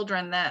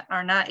children that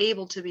are not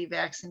able to be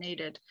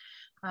vaccinated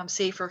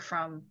safer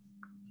from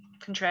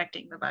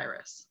contracting the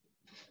virus?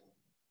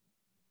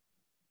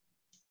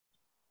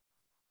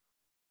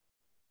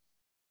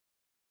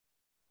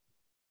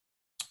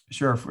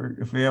 Sure.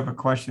 If we have a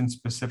question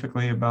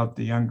specifically about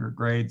the younger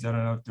grades, I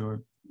don't know if there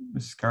were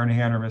Mrs.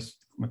 Carnahan or Ms.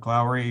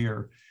 McLowry,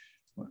 or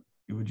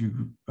would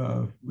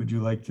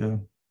you like to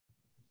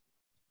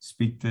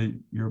speak to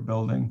your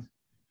building?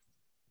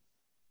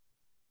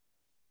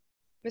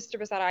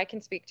 Mr. Basada, I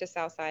can speak to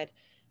Southside.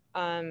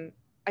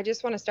 I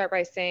just want to start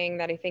by saying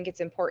that I think it's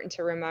important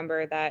to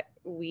remember that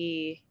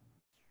we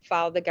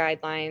followed the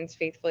guidelines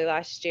faithfully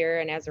last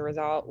year, and as a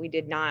result, we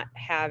did not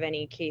have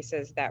any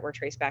cases that were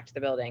traced back to the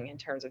building in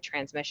terms of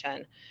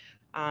transmission.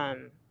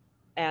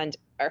 And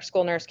our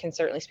school nurse can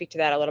certainly speak to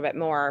that a little bit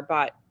more,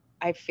 but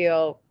I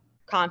feel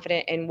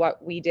confident in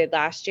what we did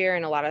last year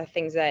and a lot of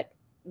things that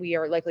we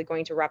are likely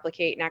going to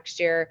replicate next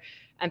year,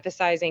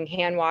 emphasizing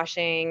hand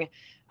washing,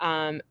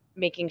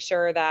 making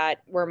sure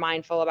that we're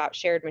mindful about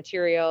shared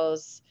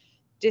materials,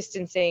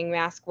 distancing,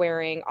 mask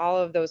wearing. All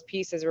of those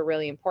pieces were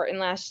really important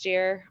last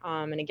year.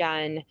 And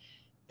again,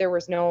 there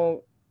was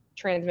no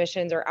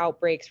transmissions or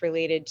outbreaks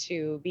related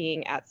to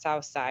being at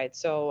Southside.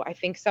 So I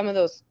think some of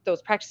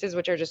those practices,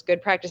 which are just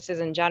good practices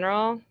in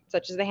general,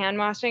 such as the hand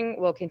washing,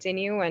 will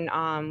continue,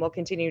 and we'll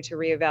continue to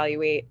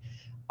reevaluate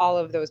all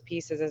of those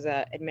pieces as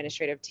an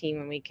administrative team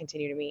when we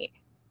continue to meet.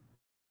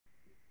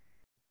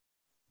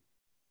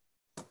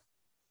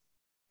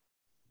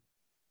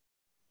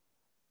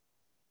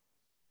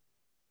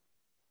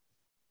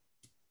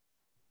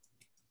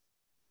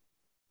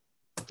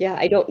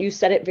 Yeah, you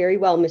said it very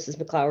well, Mrs.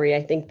 McLowry.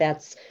 I think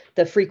that's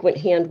the frequent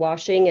hand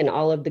washing and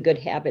all of the good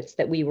habits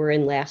that we were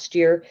in last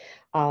year.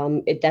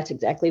 That's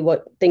exactly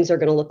what things are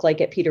going to look like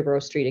at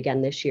Peterborough Street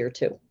again this year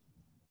too.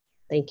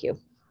 Thank you.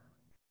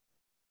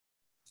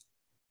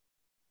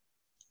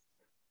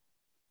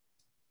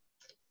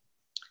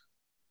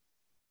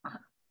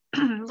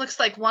 Looks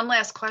like one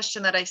last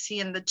question that I see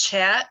in the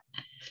chat,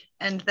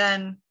 and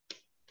then,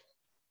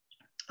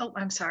 oh,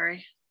 I'm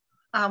sorry.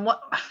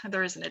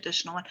 There is an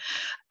additional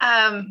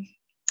one.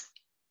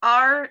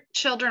 our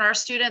children, our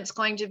students,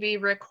 going to be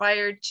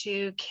required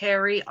to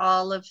carry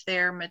all of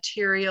their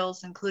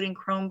materials, including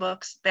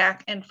Chromebooks,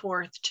 back and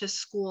forth to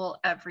school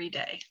every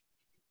day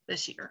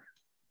this year?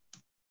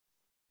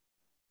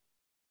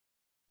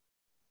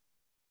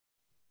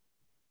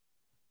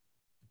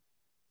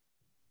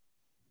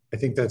 I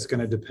think that's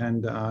going to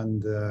depend on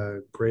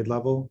the grade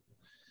level.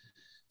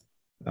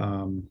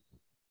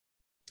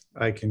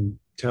 I can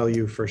tell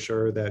you for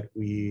sure that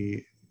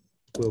we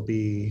will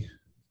be,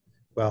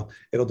 well,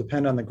 it'll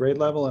depend on the grade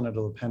level and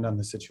it'll depend on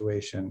the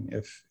situation.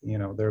 If, you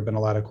know, there have been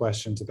a lot of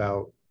questions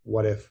about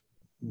what if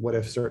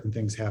certain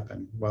things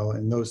happen? Well,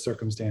 in those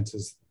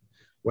circumstances,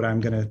 what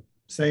I'm going to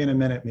say in a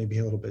minute may be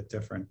a little bit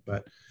different,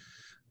 but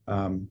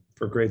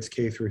for grades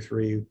K through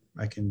 3,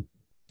 I can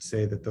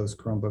say that those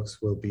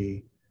Chromebooks will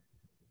be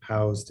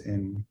housed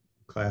in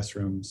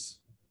classrooms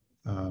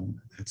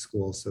at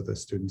school, so the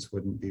students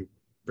wouldn't be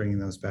bringing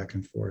those back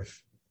and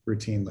forth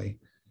routinely.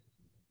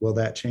 Will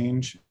that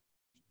change?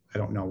 I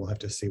don't know. We'll have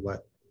to see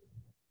what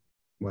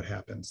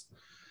happens.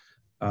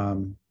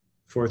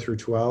 4 through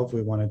 12,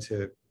 we wanted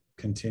to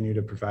continue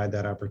to provide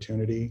that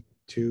opportunity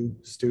to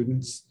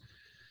students.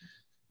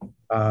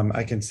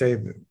 I can say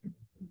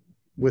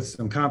with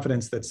some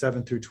confidence that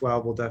 7 through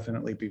 12 will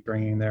definitely be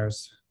bringing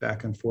theirs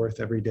back and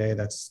forth every day.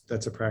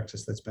 That's a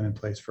practice that's been in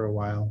place for a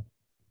while.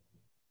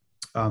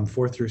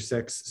 4 through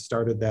 6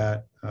 started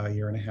that a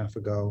year and a half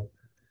ago,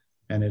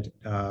 and it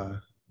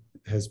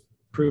has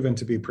proven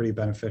to be pretty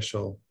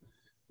beneficial,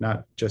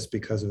 not just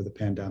because of the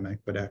pandemic,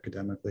 but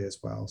academically as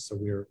well. So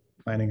we're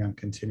planning on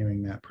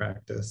continuing that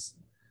practice.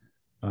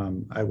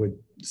 I would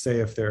say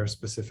if there are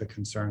specific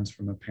concerns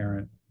from a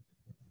parent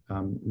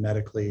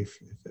medically,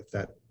 if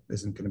that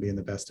isn't going to be in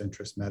the best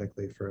interest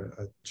medically for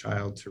a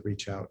child, to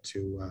reach out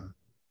to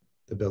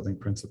the building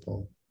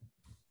principal,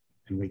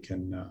 and we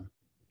can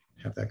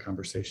have that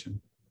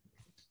conversation.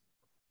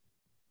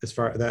 As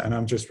far as that, and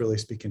I'm just really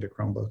speaking to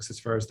Chromebooks, as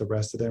far as the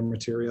rest of their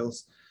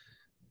materials,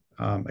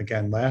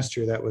 again, last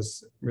year that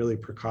was really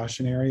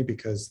precautionary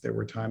because there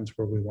were times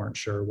where we weren't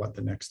sure what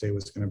the next day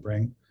was going to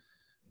bring.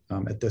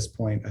 At this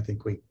point, I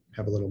think we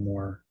have a little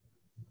more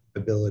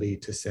ability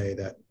to say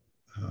that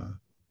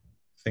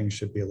things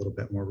should be a little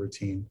bit more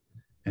routine,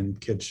 and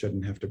kids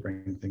shouldn't have to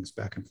bring things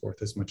back and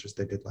forth as much as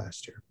they did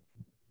last year.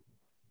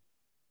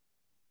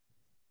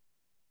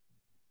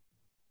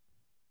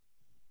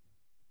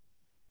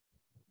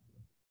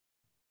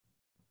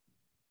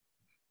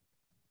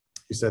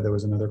 You said there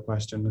was another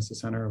question,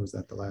 Mrs. Hunter, or was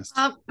that the last?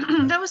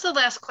 That was the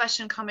last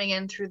question coming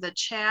in through the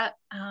chat.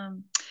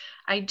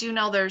 I do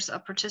know there's a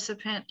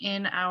participant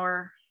in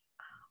our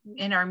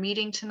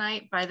meeting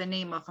tonight by the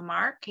name of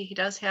Mark. He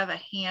does have a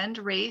hand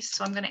raised,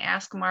 so I'm going to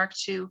ask Mark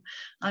to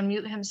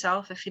unmute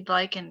himself if he'd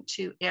like and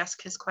to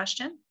ask his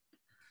question.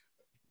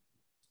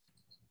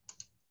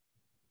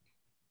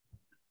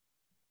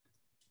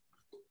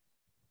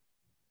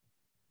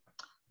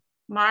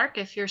 Mark,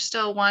 if you're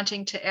still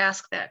wanting to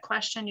ask that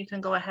question, you can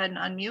go ahead and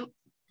unmute.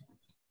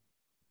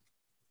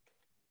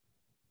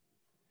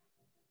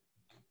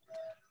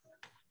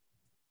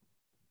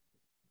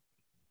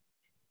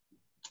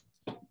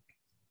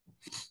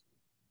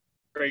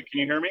 Great, can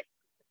you hear me?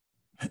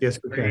 Yes,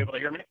 we Are you can. able to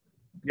hear me?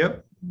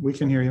 Yep, we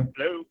can hear you.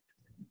 Hello,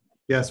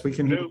 Yes, we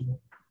can hear Hello? you.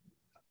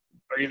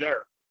 are you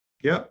there?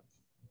 Yep,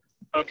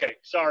 Okay,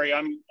 sorry,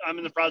 I'm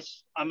in the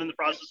process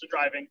of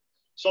driving.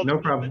 So no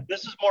problem.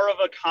 this is more of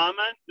a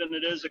comment than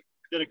it is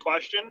a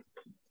question.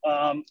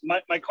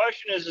 My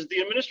question is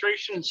the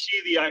administration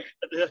see the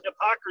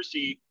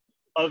hypocrisy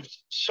of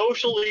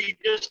socially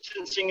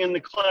distancing in the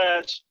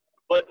class,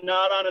 but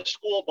not on a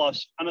school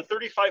bus, on a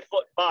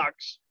 35-foot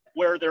box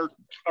where there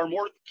are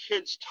more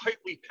kids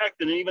tightly packed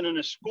than even in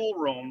a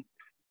schoolroom?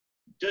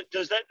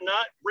 Does that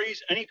not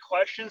raise any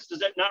questions? Does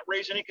that not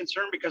raise any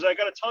concern? Because I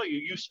got to tell you,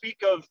 you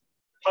speak of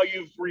how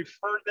you've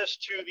referred this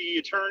to the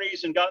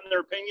attorneys and gotten their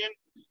opinion.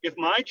 If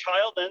my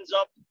child ends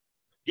up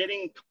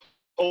getting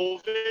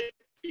COVID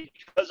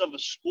because of a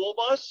school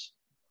bus,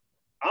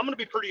 I'm going to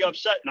be pretty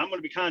upset, and I'm going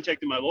to be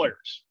contacting my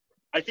lawyers.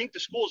 I think the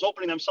school is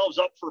opening themselves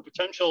up for a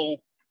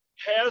potential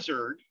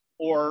hazard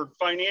or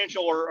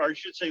financial, or I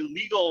should say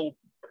legal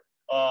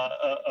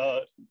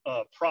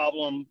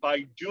problem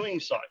by doing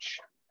such.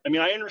 I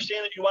mean, I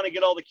understand that you want to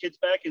get all the kids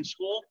back in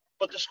school,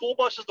 but the school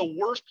bus is the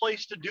worst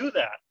place to do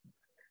that.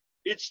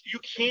 You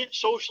can't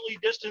socially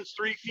distance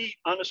 3 feet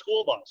on a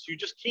school bus. You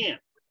just can't.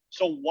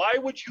 So why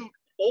would you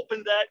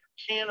open that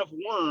can of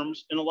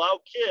worms and allow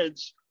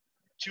kids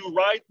to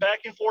ride back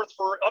and forth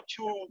for up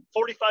to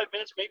 45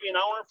 minutes, maybe an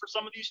hour for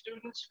some of these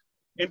students,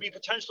 and be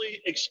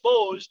potentially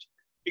exposed,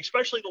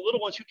 especially the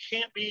little ones who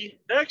can't be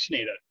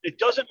vaccinated? It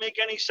doesn't make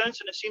any sense,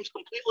 and it seems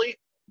completely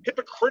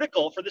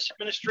hypocritical for this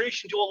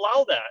administration to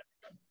allow that.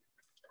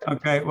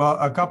 Okay, well,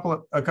 a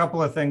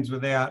couple of things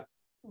with that.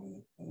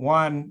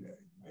 One,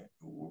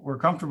 we're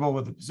comfortable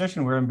with the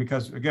position we're in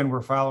because, again,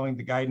 we're following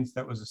the guidance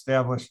that was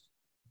established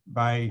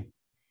by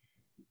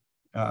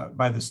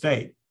the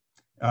state,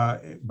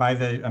 by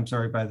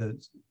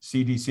the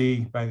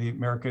CDC, by the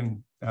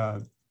American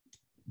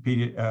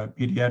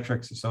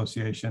Pediatrics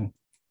Association.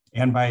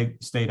 and by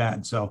state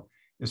ed. So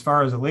as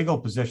far as a legal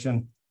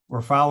position,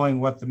 we're following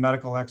what the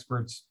medical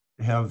experts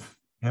have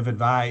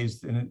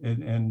advised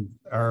and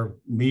are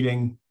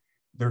meeting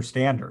their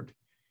standard.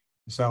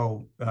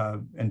 So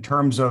in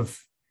terms of,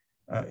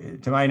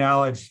 to my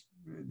knowledge,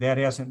 that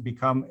hasn't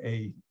become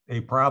a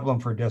problem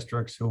for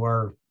districts who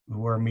are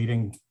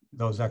meeting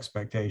those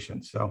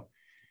expectations. So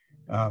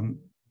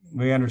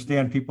we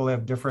understand people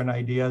have different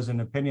ideas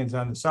and opinions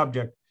on the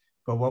subject,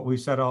 but what we've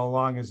said all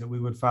along is that we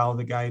would follow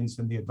the guidance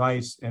and the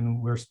advice,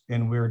 and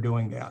we're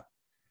doing that.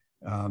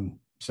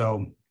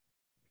 So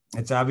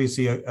it's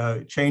obviously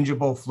a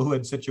changeable,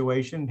 fluid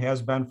situation,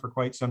 has been for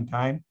quite some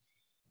time,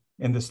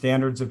 and the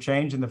standards have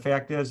changed. And the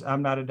fact is,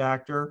 I'm not a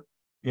doctor.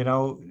 You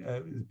know,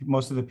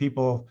 most of the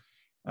people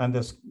on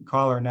this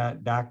call are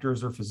not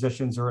doctors or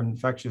physicians or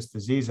infectious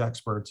disease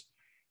experts.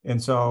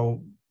 And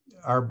so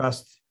our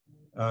best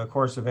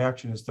course of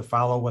action is to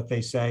follow what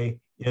they say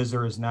is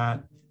or is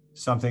not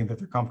something that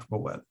they're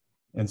comfortable with.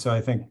 And so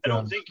I think I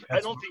don't think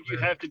you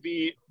have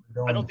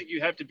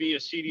to be a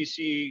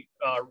CDC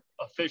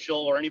official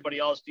or anybody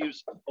else to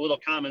use a little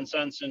common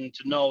sense and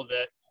to know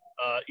that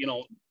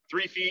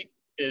 3 feet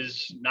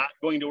is not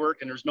going to work,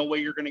 and there's no way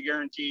you're going to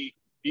guarantee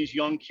these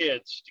young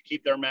kids to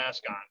keep their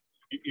mask on.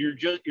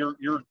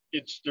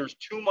 There's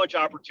too much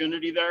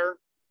opportunity there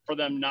for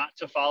them not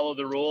to follow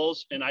the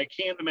rules. And I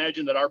can't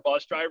imagine that our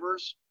bus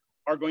drivers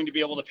are going to be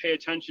able to pay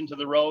attention to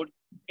the road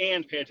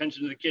and pay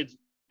attention to the kids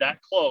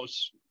that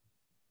close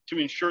to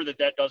ensure that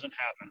that doesn't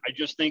happen. I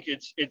just think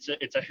it's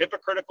a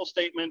hypocritical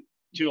statement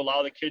to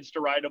allow the kids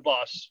to ride a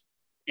bus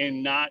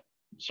and not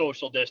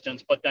social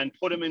distance, but then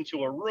put them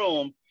into a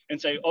room and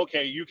say,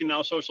 okay, you can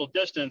now social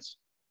distance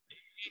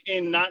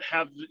and not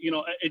have,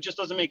 it just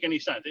doesn't make any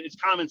sense. It's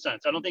common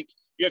sense. I don't think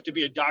you have to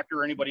be a doctor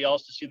or anybody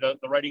else to see the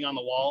writing on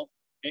the wall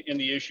and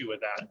the issue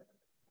with that.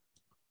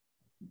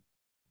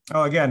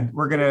 Oh, again,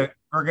 we're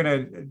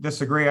gonna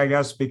disagree, I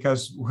guess,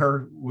 because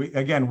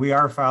we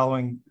are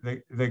following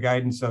the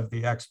guidance of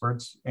the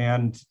experts.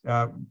 And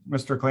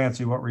Mr.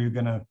 Clancy, what were you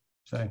gonna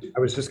say? I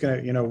was just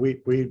gonna,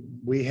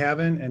 we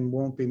haven't and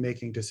won't be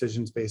making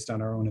decisions based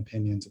on our own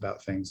opinions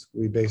about things.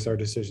 We base our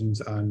decisions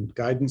on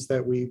guidance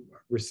that we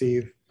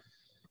receive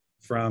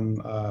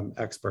from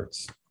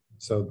experts.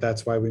 So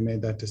that's why we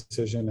made that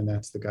decision, and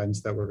that's the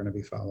guidance that we're going to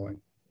be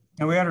following.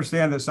 And we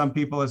understand that some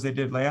people, as they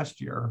did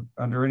last year,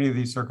 under any of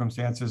these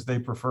circumstances, they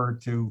prefer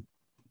to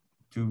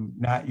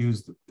not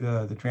use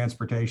the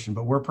transportation,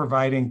 but we're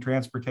providing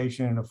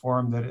transportation in a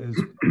form that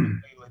is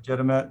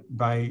legitimate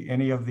by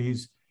any of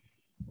these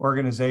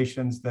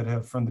organizations that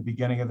have, from the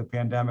beginning of the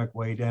pandemic,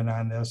 weighed in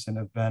on this and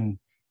have been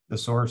the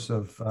source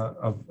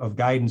of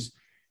guidance.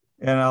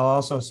 And I'll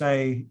also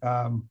say,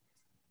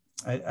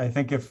 I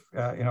think if,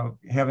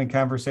 having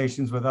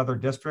conversations with other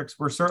districts,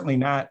 we're certainly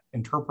not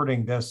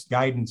interpreting this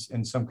guidance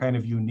in some kind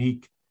of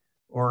unique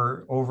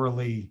or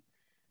overly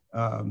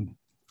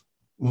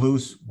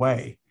loose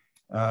way.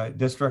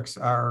 Districts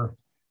are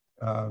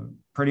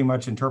pretty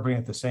much interpreting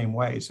it the same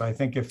way. So I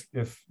think if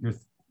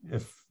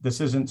this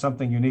isn't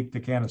something unique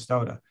to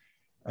Canastota,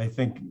 I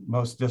think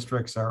most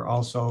districts are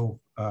also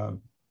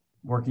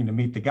working to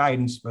meet the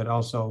guidance, but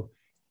also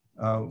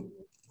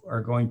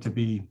are going to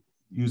be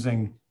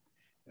using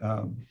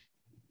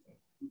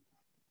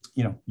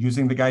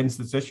using the guidance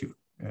that's issued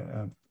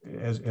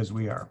as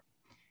we are.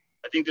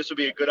 I think this would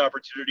be a good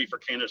opportunity for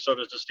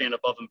Canastota to stand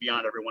above and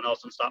beyond everyone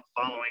else and stop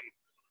following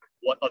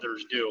what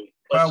others do.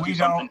 Let's do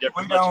something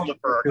different. Let's look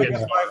for our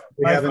kids.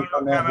 My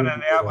comment on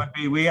that would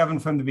be, we haven't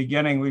from the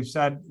beginning, we've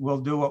said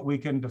we'll do what we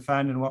can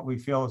defend and what we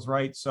feel is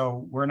right.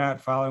 So we're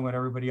not following what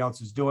everybody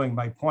else is doing.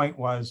 My point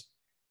was,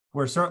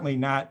 we're certainly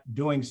not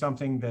doing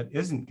something that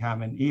isn't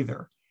common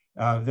either.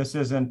 This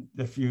isn't,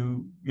 if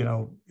you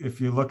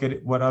look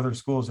at what other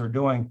schools are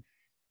doing,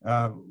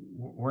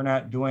 we're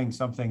not doing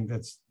something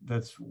that's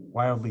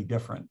wildly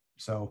different.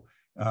 So,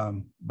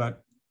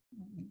 but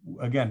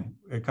again,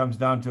 it comes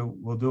down to,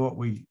 we'll do what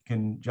we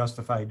can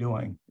justify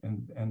doing,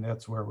 and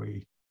that's where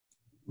we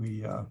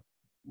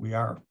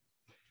are.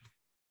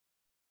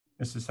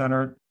 Mrs.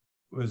 Senator,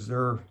 was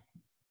there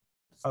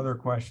other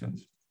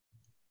questions?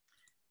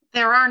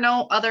 There are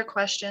no other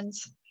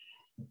questions.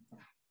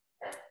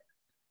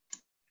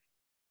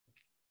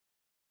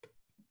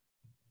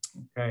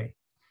 Okay.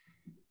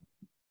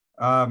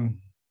 So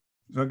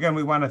again,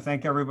 we want to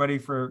thank everybody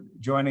for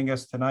joining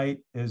us tonight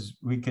as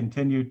we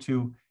continue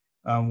to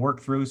work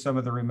through some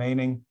of the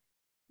remaining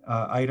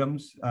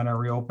items on our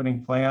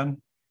reopening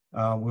plan.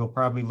 We'll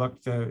probably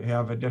look to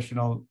have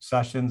additional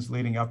sessions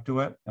leading up to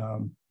it,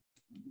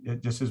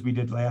 just as we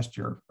did last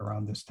year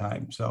around this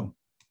time. So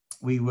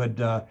we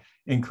would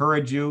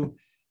encourage you,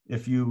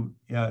 if you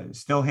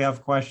still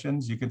have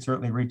questions, you can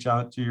certainly reach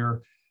out to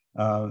your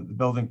the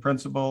building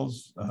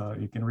principals.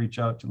 You can reach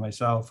out to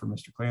myself or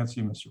Mr.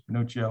 Clancy, Mr.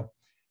 Panuccio,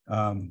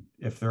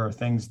 if there are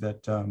things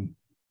that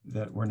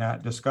that were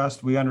not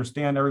discussed. We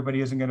understand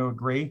everybody isn't going to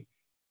agree.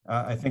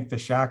 I think the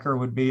shocker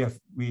would be if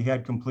we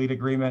had complete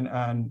agreement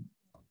on,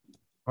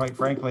 quite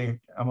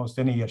frankly, almost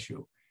any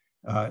issue.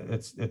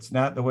 It's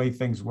not the way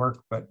things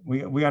work, but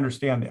we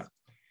understand that.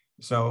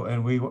 So,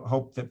 and we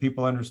hope that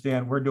people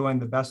understand we're doing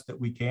the best that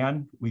we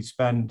can. We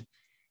spend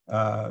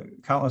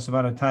countless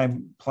amount of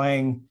time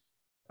playing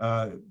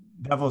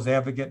devil's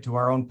advocate to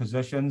our own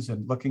positions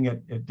and looking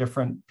at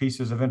different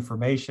pieces of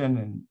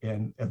information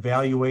and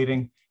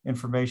evaluating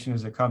information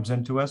as it comes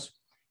into us.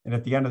 And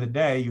at the end of the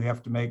day, you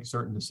have to make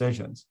certain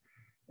decisions.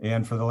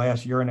 And for the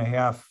last year and a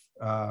half,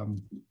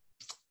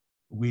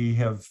 we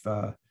have,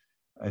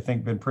 I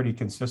think, been pretty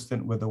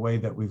consistent with the way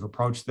that we've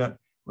approached it.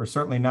 We're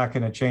certainly not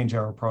going to change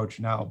our approach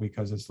now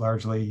because it's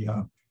largely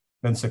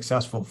been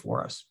successful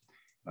for us.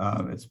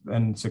 It's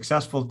been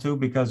successful too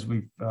because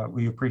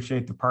we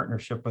appreciate the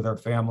partnership with our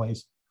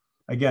families.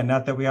 Again,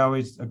 not that we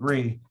always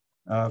agree,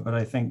 but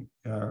I think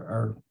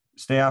our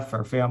staff,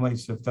 our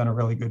families have done a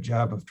really good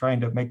job of trying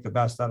to make the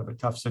best out of a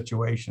tough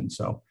situation.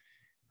 So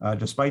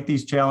despite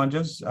these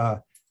challenges,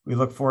 we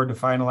look forward to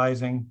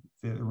finalizing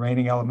the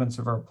remaining elements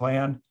of our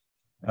plan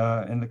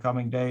in the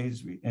coming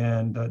days.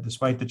 And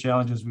despite the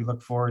challenges, we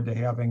look forward to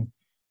having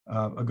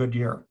a good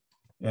year.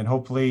 And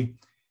hopefully,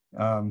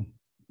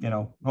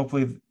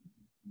 hopefully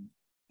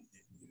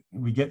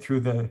we get through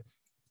the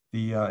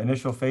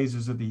initial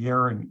phases of the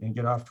year and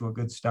get off to a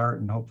good start.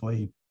 And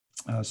hopefully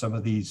some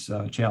of these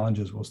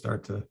challenges will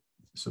start to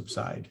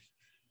subside.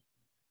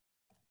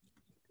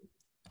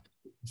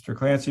 Mr.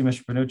 Clancy,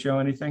 Mr. Panuccio,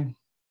 anything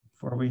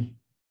before we?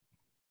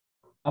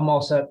 I'm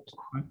all set.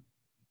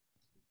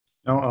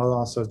 No, I'll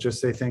also just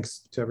say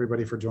thanks to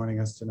everybody for joining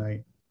us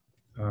tonight.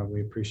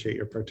 We appreciate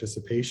your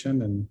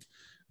participation, and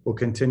we'll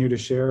continue to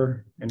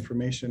share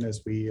information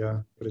as we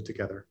put it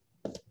together.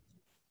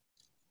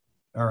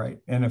 All right.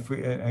 And if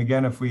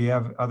we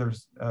have other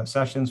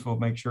sessions, we'll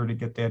make sure to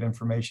get that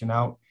information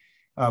out.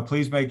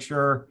 Please make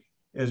sure,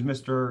 as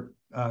Mr.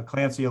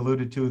 Clancy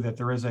alluded to, that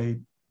there is a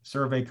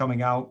survey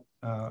coming out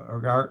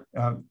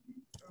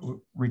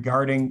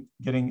regarding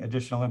getting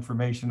additional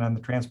information on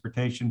the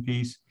transportation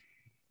piece.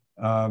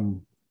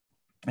 And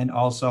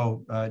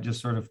also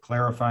just sort of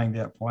clarifying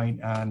that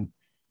point on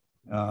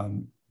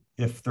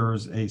if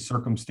there's a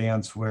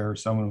circumstance where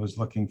someone was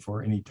looking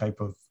for any type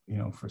of,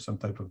 for some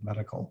type of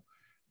medical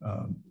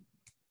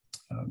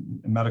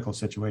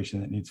situation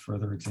that needs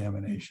further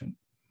examination.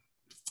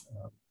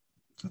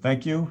 So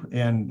thank you,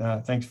 and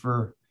thanks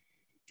for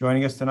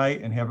joining us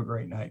tonight, and have a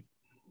great night.